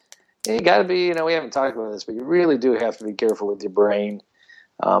feel it. You got to be, we haven't talked about this, but you really do have to be careful with your brain.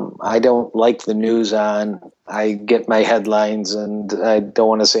 I don't like the news on. I get my headlines, and I don't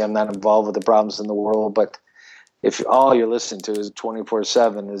want to say I'm not involved with the problems in the world, but if all you're listening to is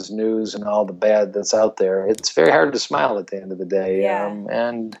 24/7 is news and all the bad that's out there, it's very hard to smile at the end of the day. Yeah.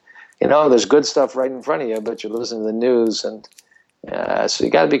 And there's good stuff right in front of you, but you're listening to the news, and so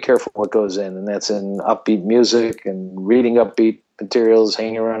you got to be careful what goes in, and that's in upbeat music and reading upbeat materials,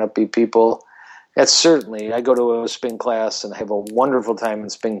 hanging around upbeat people. That's certainly, I go to a spin class and I have a wonderful time in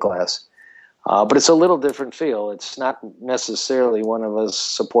spin class. But it's a little different feel. It's not necessarily one of us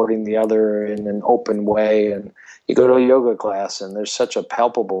supporting the other in an open way. And you go to a yoga class and there's such a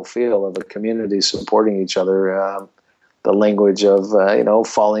palpable feel of a community supporting each other. The language of,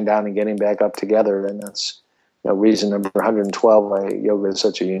 falling down and getting back up together. And that's reason number 112 why yoga is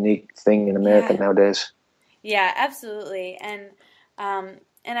such a unique thing in America nowadays. Yeah, absolutely. And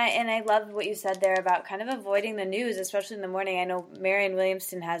I love what you said there about kind of avoiding the news, especially in the morning. I know Marianne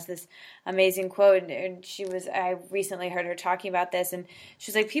Williamson has this amazing quote, and I recently heard her talking about this, and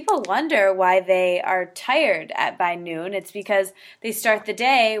she's like, people wonder why they are tired by noon. It's because they start the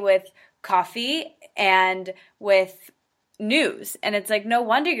day with coffee and with news, and it's like, no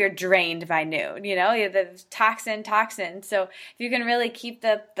wonder you're drained by noon, the toxin. So if you can really keep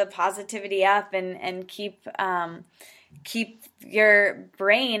the positivity up and keep your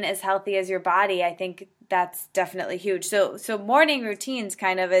brain as healthy as your body, I think that's definitely huge. So morning routines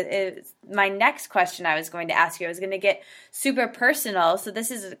kind of is my next question I was going to ask you. I was going to get super personal, so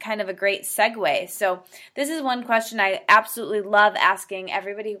this is kind of a great segue. So this is one question I absolutely love asking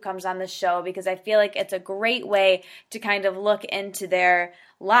everybody who comes on the show, because I feel like it's a great way to kind of look into their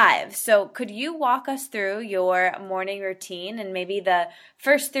lives. So could you walk us through your morning routine and maybe the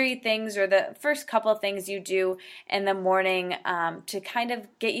first 3 things or the first couple things you do in the morning to kind of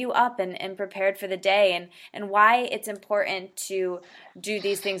get you up and prepared for the day, and why it's important to do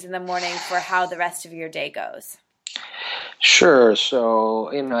these things in the morning for how the rest of your day goes? Sure. So,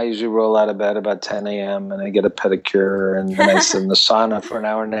 I usually roll out of bed about 10 a.m. and I get a pedicure, and then I sit in the sauna for an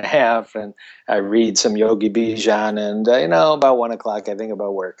hour and a half, and I read some Yogi Bhajan, and, about 1 o'clock I think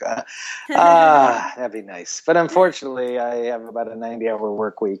about work. That'd be nice. But unfortunately, I have about a 90-hour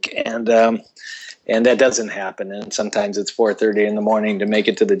work week, and that doesn't happen. And sometimes it's 4:30 in the morning to make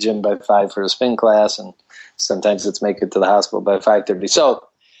it to the gym by 5 for a spin class, and sometimes it's make it to the hospital by 5:30. So,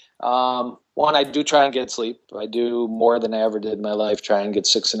 one, I do try and get sleep. I do more than I ever did in my life, try and get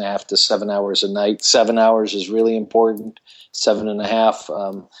 6.5 to 7 hours a night. 7 hours is really important.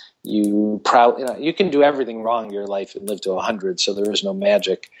 7.5, you can do everything wrong in your life and live to 100, so there is no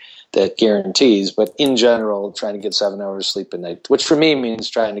magic that guarantees. But in general, trying to get 7 hours sleep a night, which for me means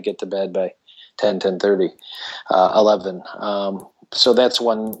trying to get to bed by 10:30, 11. So that's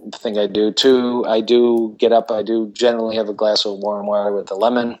one thing I do. Two, I do get up. I do generally have a glass of warm water with a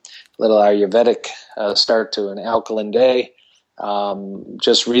lemon, a little Ayurvedic start to an alkaline day.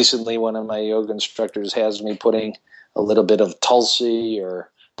 Just recently, one of my yoga instructors has me putting a little bit of tulsi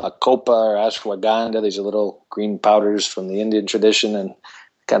or bacopa or ashwagandha. These are little green powders from the Indian tradition, and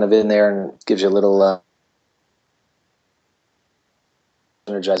kind of in there, and gives you a little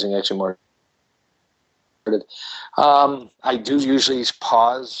energizing, actually more. I do usually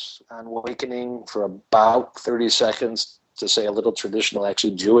pause on awakening for about 30 seconds to say a little traditional,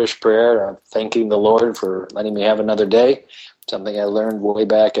 actually Jewish prayer of thanking the Lord for letting me have another day, something I learned way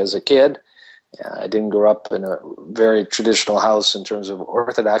back as a kid. I didn't grow up in a very traditional house in terms of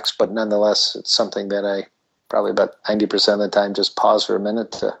Orthodox, but nonetheless, it's something that I probably about 90% of the time just pause for a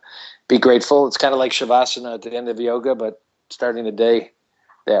minute to be grateful. It's kind of like Shavasana at the end of yoga, but starting the day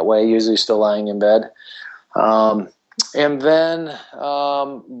that way, usually still lying in bed. And then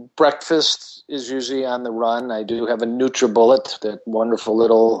breakfast is usually on the run. I do have a NutriBullet, that wonderful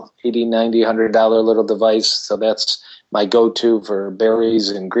little $80, $90, $100 little device. So that's my go-to for berries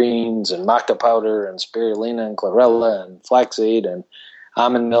and greens and maca powder and spirulina and chlorella and flaxseed and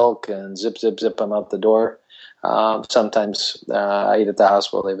almond milk, and zip, I'm out the door. Sometimes I eat at the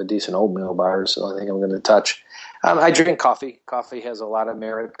hospital. They have a decent oatmeal bar, so I think I'm going to touch. I drink coffee. Coffee has a lot of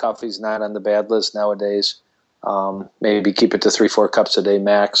merit. Coffee's not on the bad list nowadays. Maybe keep it to 3-4 cups a day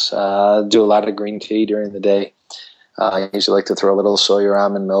max. Do a lot of green tea during the day. I usually like to throw a little soy or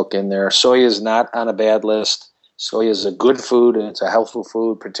almond milk in there. Soy is not on a bad list. Soy is a good food, and it's a healthful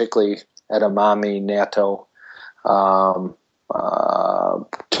food, particularly edamame, natto,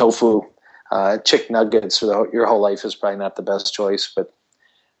 tofu, chicken nuggets for your whole life is probably not the best choice, but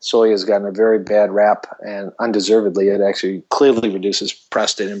soy has gotten a very bad rap, and undeservedly. It actually clearly reduces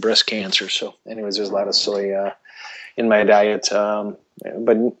prostate and breast cancer. So anyways, there's a lot of soy in my diet,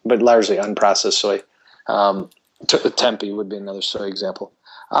 but largely unprocessed soy. Tempeh would be another soy example.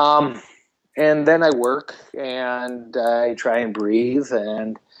 And then I work, and I try and breathe,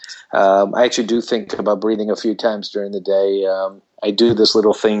 and I actually do think about breathing a few times during the day. I do this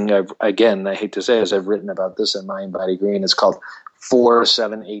little thing, again, I hate to say, as I've written about this in Mind, Body, Green, it's called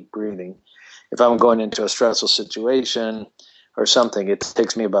 4-7-8 breathing. If I'm going into a stressful situation or something, it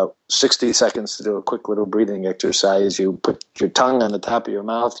takes me about 60 seconds to do a quick little breathing exercise. You put your tongue on the top of your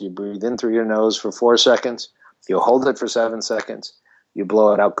mouth, you breathe in through your nose for 4 seconds, you hold it for 7 seconds, you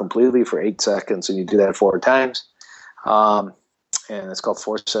blow it out completely for 8 seconds, and you do that 4 times. And it's called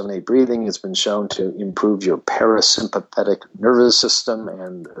 4-7-8 breathing. It's been shown to improve your parasympathetic nervous system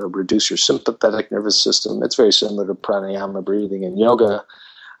and reduce your sympathetic nervous system. It's very similar to pranayama breathing in yoga,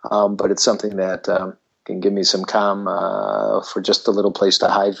 but it's something that can give me some calm for just a little place to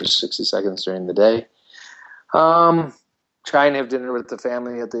hide for 60 seconds during the day. Try and have dinner with the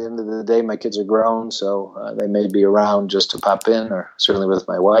family at the end of the day. My kids are grown, so they may be around just to pop in, or certainly with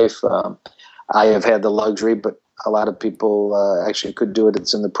my wife. I have had the luxury, but a lot of people actually could do it.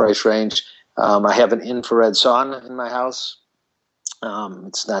 It's in the price range. I have an infrared sauna in my house.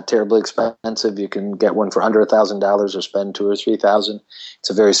 It's not terribly expensive. You can get one for under $1,000 or spend $2,000 or $3,000. It's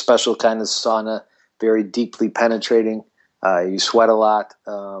a very special kind of sauna, very deeply penetrating. You sweat a lot,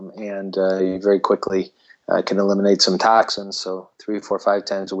 and you very quickly can eliminate some toxins. So 3, 4, 5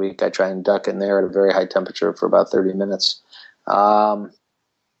 times a week, I try and duck in there at a very high temperature for about 30 minutes.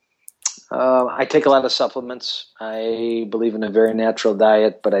 I take a lot of supplements. I believe in a very natural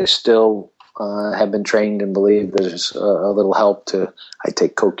diet, but I still have been trained and believe there's a little help to. I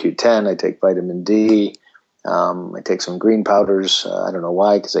take CoQ10, I take vitamin D, I take some green powders. I don't know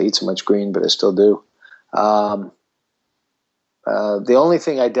why, because I eat so much green, but I still do. The only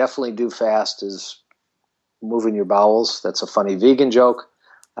thing I definitely do fast is moving your bowels. That's a funny vegan joke.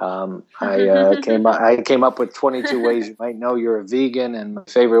 I came up with 22 ways you might know you're a vegan, and my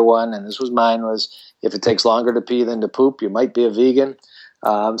favorite one, and this was mine, was if it takes longer to pee than to poop, you might be a vegan.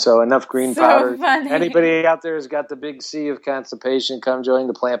 So enough green powder. Funny. Anybody out there who's got the big C of constipation, come join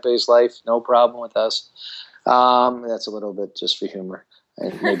the plant-based life. No problem with us. That's a little bit just for humor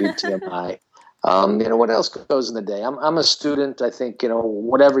and maybe TMI. What else goes in the day? I'm a student. I think,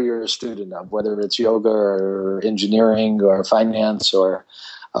 whatever you're a student of, whether it's yoga or engineering or finance or,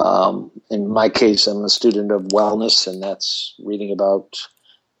 in my case, I'm a student of wellness, and that's reading about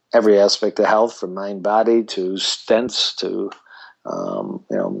every aspect of health, from mind, body to stents to,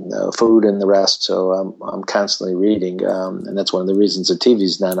 food and the rest. So I'm constantly reading, and that's one of the reasons the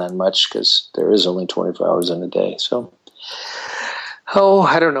TV's not on much, because there is only 24 hours in a day. So,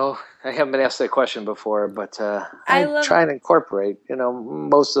 I don't know. I haven't been asked that question before, but I I love. try and incorporate,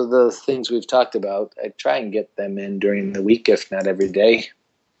 most of the things we've talked about. I try and get them in during the week, if not every day.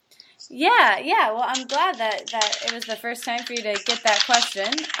 Yeah. Well, I'm glad that it was the first time for you to get that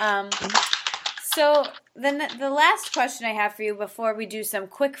question. So then the last question I have for you before we do some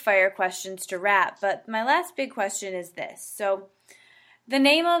quick fire questions to wrap, but my last big question is this. So the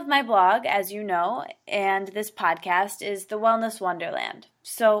name of my blog, as you know, and this podcast is The Wellness Wonderland.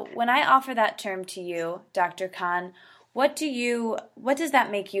 So when I offer that term to you, Dr. Khan, what does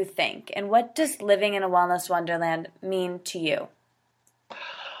that make you think? And what does living in a wellness wonderland mean to you?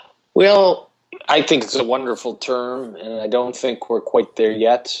 Well, I think it's a wonderful term, and I don't think we're quite there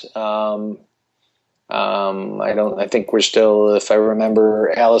yet. I think we're still, if I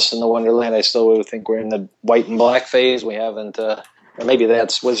remember Alice in the Wonderland, I still would think we're in the white and black phase. We haven't, or maybe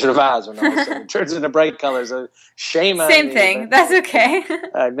that's Wizard of Oz when all of a sudden it turns into bright colors. Shame on me. Same thing. That's okay.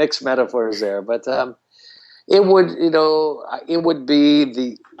 Mixed metaphors there. But it would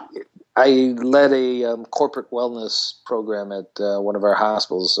be I led a corporate wellness program at one of our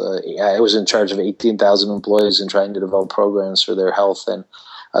hospitals. I was in charge of 18,000 employees and trying to develop programs for their health. And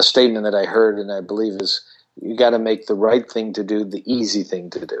a statement that I heard, and I believe is, you got to make the right thing to do the easy thing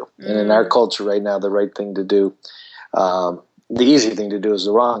to do. And in our culture right now, the right thing to do, the easy thing to do is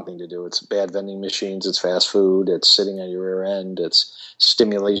the wrong thing to do. It's bad vending machines, it's fast food, it's sitting on your rear end, it's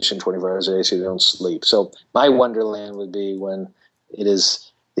stimulation 24 hours a day so you don't sleep. So my wonderland would be when it is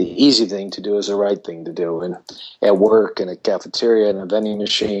the easy thing to do is the right thing to do. And at work, in a cafeteria, in a vending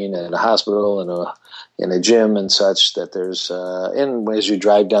machine, in a hospital, in a gym and such, that there's, and as you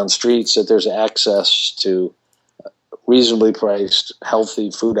drive down streets, that there's access to reasonably priced,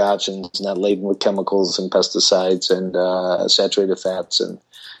 healthy food options, not laden with chemicals and pesticides and saturated fats and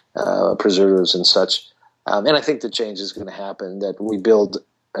preservatives and such. And I think the change is going to happen, that we build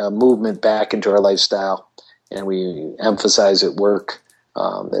movement back into our lifestyle and we emphasize at work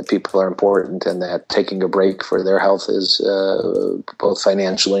that people are important and that taking a break for their health is both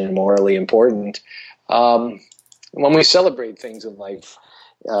financially and morally important. When we celebrate things in life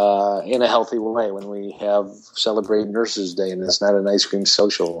in a healthy way, when we celebrate Nurses Day and it's not an ice cream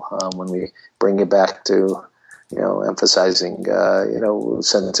social, when we bring it back to, emphasizing,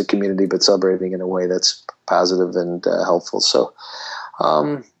 sense of community, but celebrating in a way that's positive and helpful. So,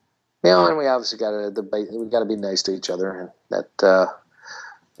 and we obviously got to be nice to each other, and that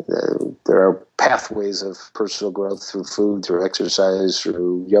there are pathways of personal growth through food, through exercise,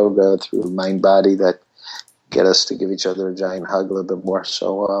 through yoga, through mind-body that get us to give each other a giant hug a little bit more.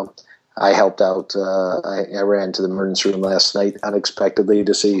 So I helped out. I ran to the emergency room last night unexpectedly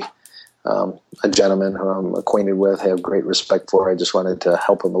to see a gentleman who I'm acquainted with, have great respect for. I just wanted to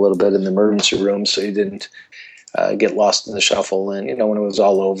help him a little bit in the emergency room so he didn't get lost in the shuffle. And, when it was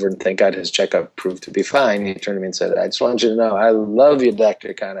all over, and thank God his checkup proved to be fine, he turned to me and said, "I just want you to know, I love you,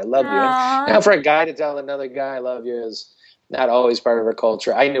 Dr. Khan. I love you." Now, for a guy to tell another guy, "I love you," is not always part of our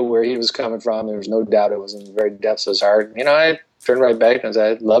culture. I knew where he was coming from. There was no doubt it was in the very depths of his heart. I turned right back and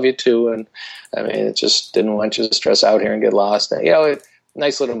said, "I love you too." And it just didn't want you to stress out here and get lost.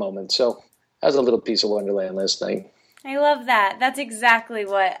 Nice little moment. So that was a little piece of Wonderland last night. I love that. That's exactly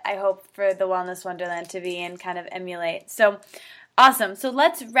what I hope for the Wellness Wonderland to be and kind of emulate. So awesome. So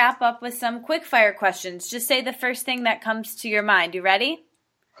let's wrap up with some quick fire questions. Just say the first thing that comes to your mind. You ready?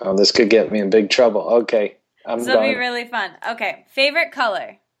 Oh, this could get me in big trouble. Okay. This will be really fun. Okay. Favorite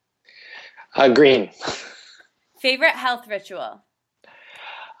color? Green. Favorite health ritual?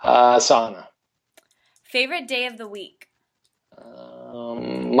 Sauna. Favorite day of the week?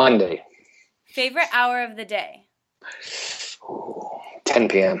 Monday. Favorite hour of the day? 10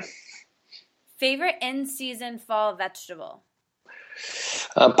 p.m. Favorite in-season fall vegetable?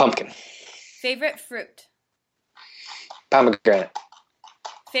 Pumpkin. Favorite fruit? Pomegranate.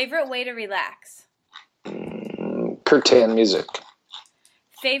 Favorite way to relax? Curtain music.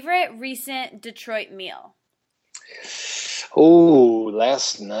 Favorite recent Detroit meal?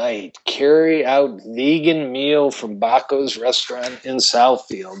 Last night, carry out vegan meal from Baco's restaurant in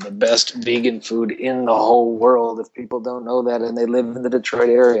Southfield, the best vegan food in the whole world. If people don't know that and they live in the Detroit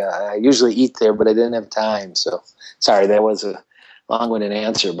area, I usually eat there, but I didn't have time. So sorry, that was a long-winded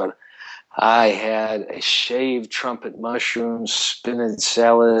answer, but I had a shaved trumpet mushroom, spinach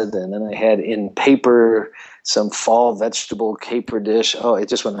salad, and then I had in paper some fall vegetable caper dish. Oh, it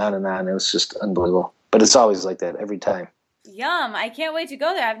just went on and on. It was just unbelievable. But it's always like that every time. Yum. I can't wait to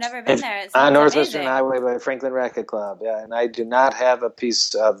go there. I've never been there. On Northwestern Highway by Franklin Racquet Club. Yeah, and I do not have a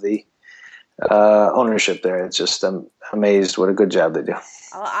piece of the ownership there. It's just, I'm amazed what a good job they do.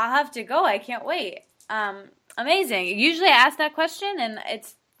 I'll have to go. I can't wait. Amazing. Usually I ask that question, and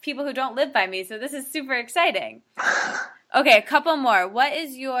it's people who don't live by me, so this is super exciting. Okay, a couple more. What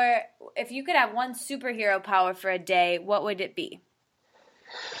is if you could have one superhero power for a day, what would it be?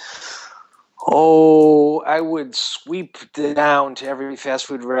 Oh, I would sweep down to every fast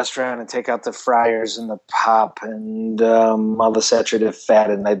food restaurant and take out the fryers and the pop and all the saturated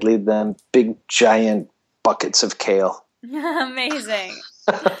fat, and I'd leave them big, giant buckets of kale. Amazing.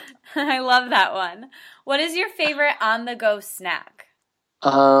 I love that one. What is your favorite on-the-go snack?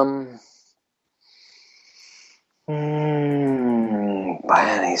 Man,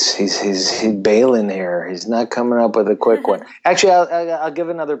 he's bailing here. He's not coming up with a quick one. Actually, I'll give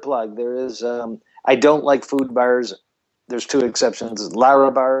another plug. There is I don't like food bars. There's two exceptions: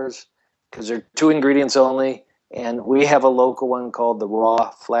 Lara bars, because they're 2 ingredients only, and we have a local one called the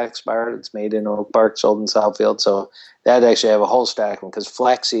Raw Flax Bar. It's made in Oak Park, sold in Southfield. So that actually have a whole stack of them because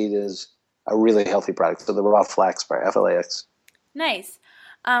flaxseed is a really healthy product. So the Raw Flax Bar, FLAX. Nice.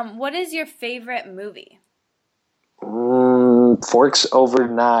 What is your favorite movie? Forks Over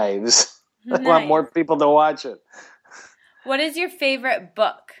Knives. Nice. I want more people to watch it. What is your favorite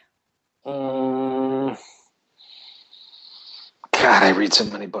book? God, I read so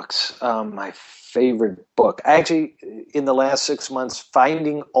many books. My favorite book, actually, in the last 6 months,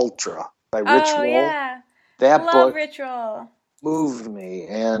 Finding Ultra by Rich Roll. Yeah. That Love book Rich Roll. moved me,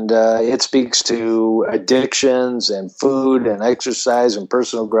 and it speaks to addictions and food and exercise and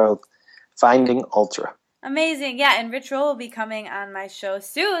personal growth. Finding Ultra. Amazing. Yeah, and Rich Roll will be coming on my show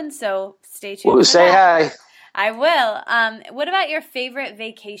soon, so stay tuned. Ooh, say hi. I will. What about your favorite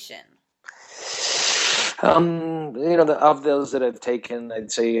vacation? Of those that I've taken,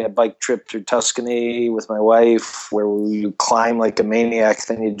 I'd say a bike trip through Tuscany with my wife, where you climb like a maniac,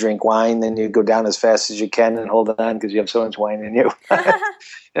 then you drink wine, then you go down as fast as you can and hold on because you have so much wine in you.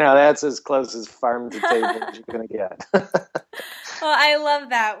 That's as close as farm to table as you're going to get. Well, I love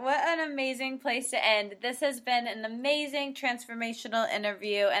that. What an amazing place to end. This has been an amazing transformational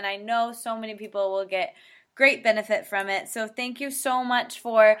interview, and I know so many people will get great benefit from it. So thank you so much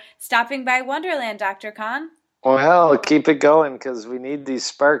for stopping by Wonderland, Dr. Kahn. Well, keep it going because we need these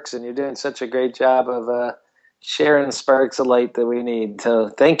sparks, and you're doing such a great job of sharing sparks of light that we need. So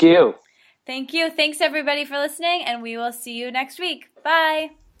thank you. Thank you. Thanks, everybody, for listening, and we will see you next week.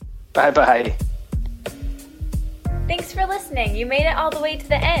 Bye. Bye-bye. Thanks for listening. You made it all the way to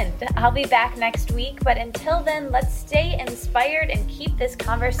the end. I'll be back next week, but until then, let's stay inspired and keep this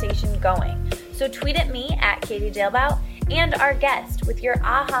conversation going. So tweet at me at Katie Dalebout and our guest with your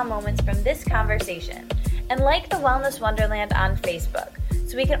aha moments from this conversation. And like the Wellness Wonderland on Facebook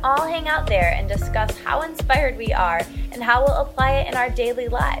so we can all hang out there and discuss how inspired we are and how we'll apply it in our daily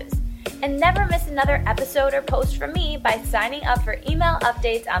lives. And never miss another episode or post from me by signing up for email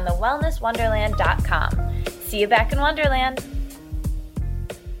updates on thewellnesswonderland.com. See you back in Wonderland.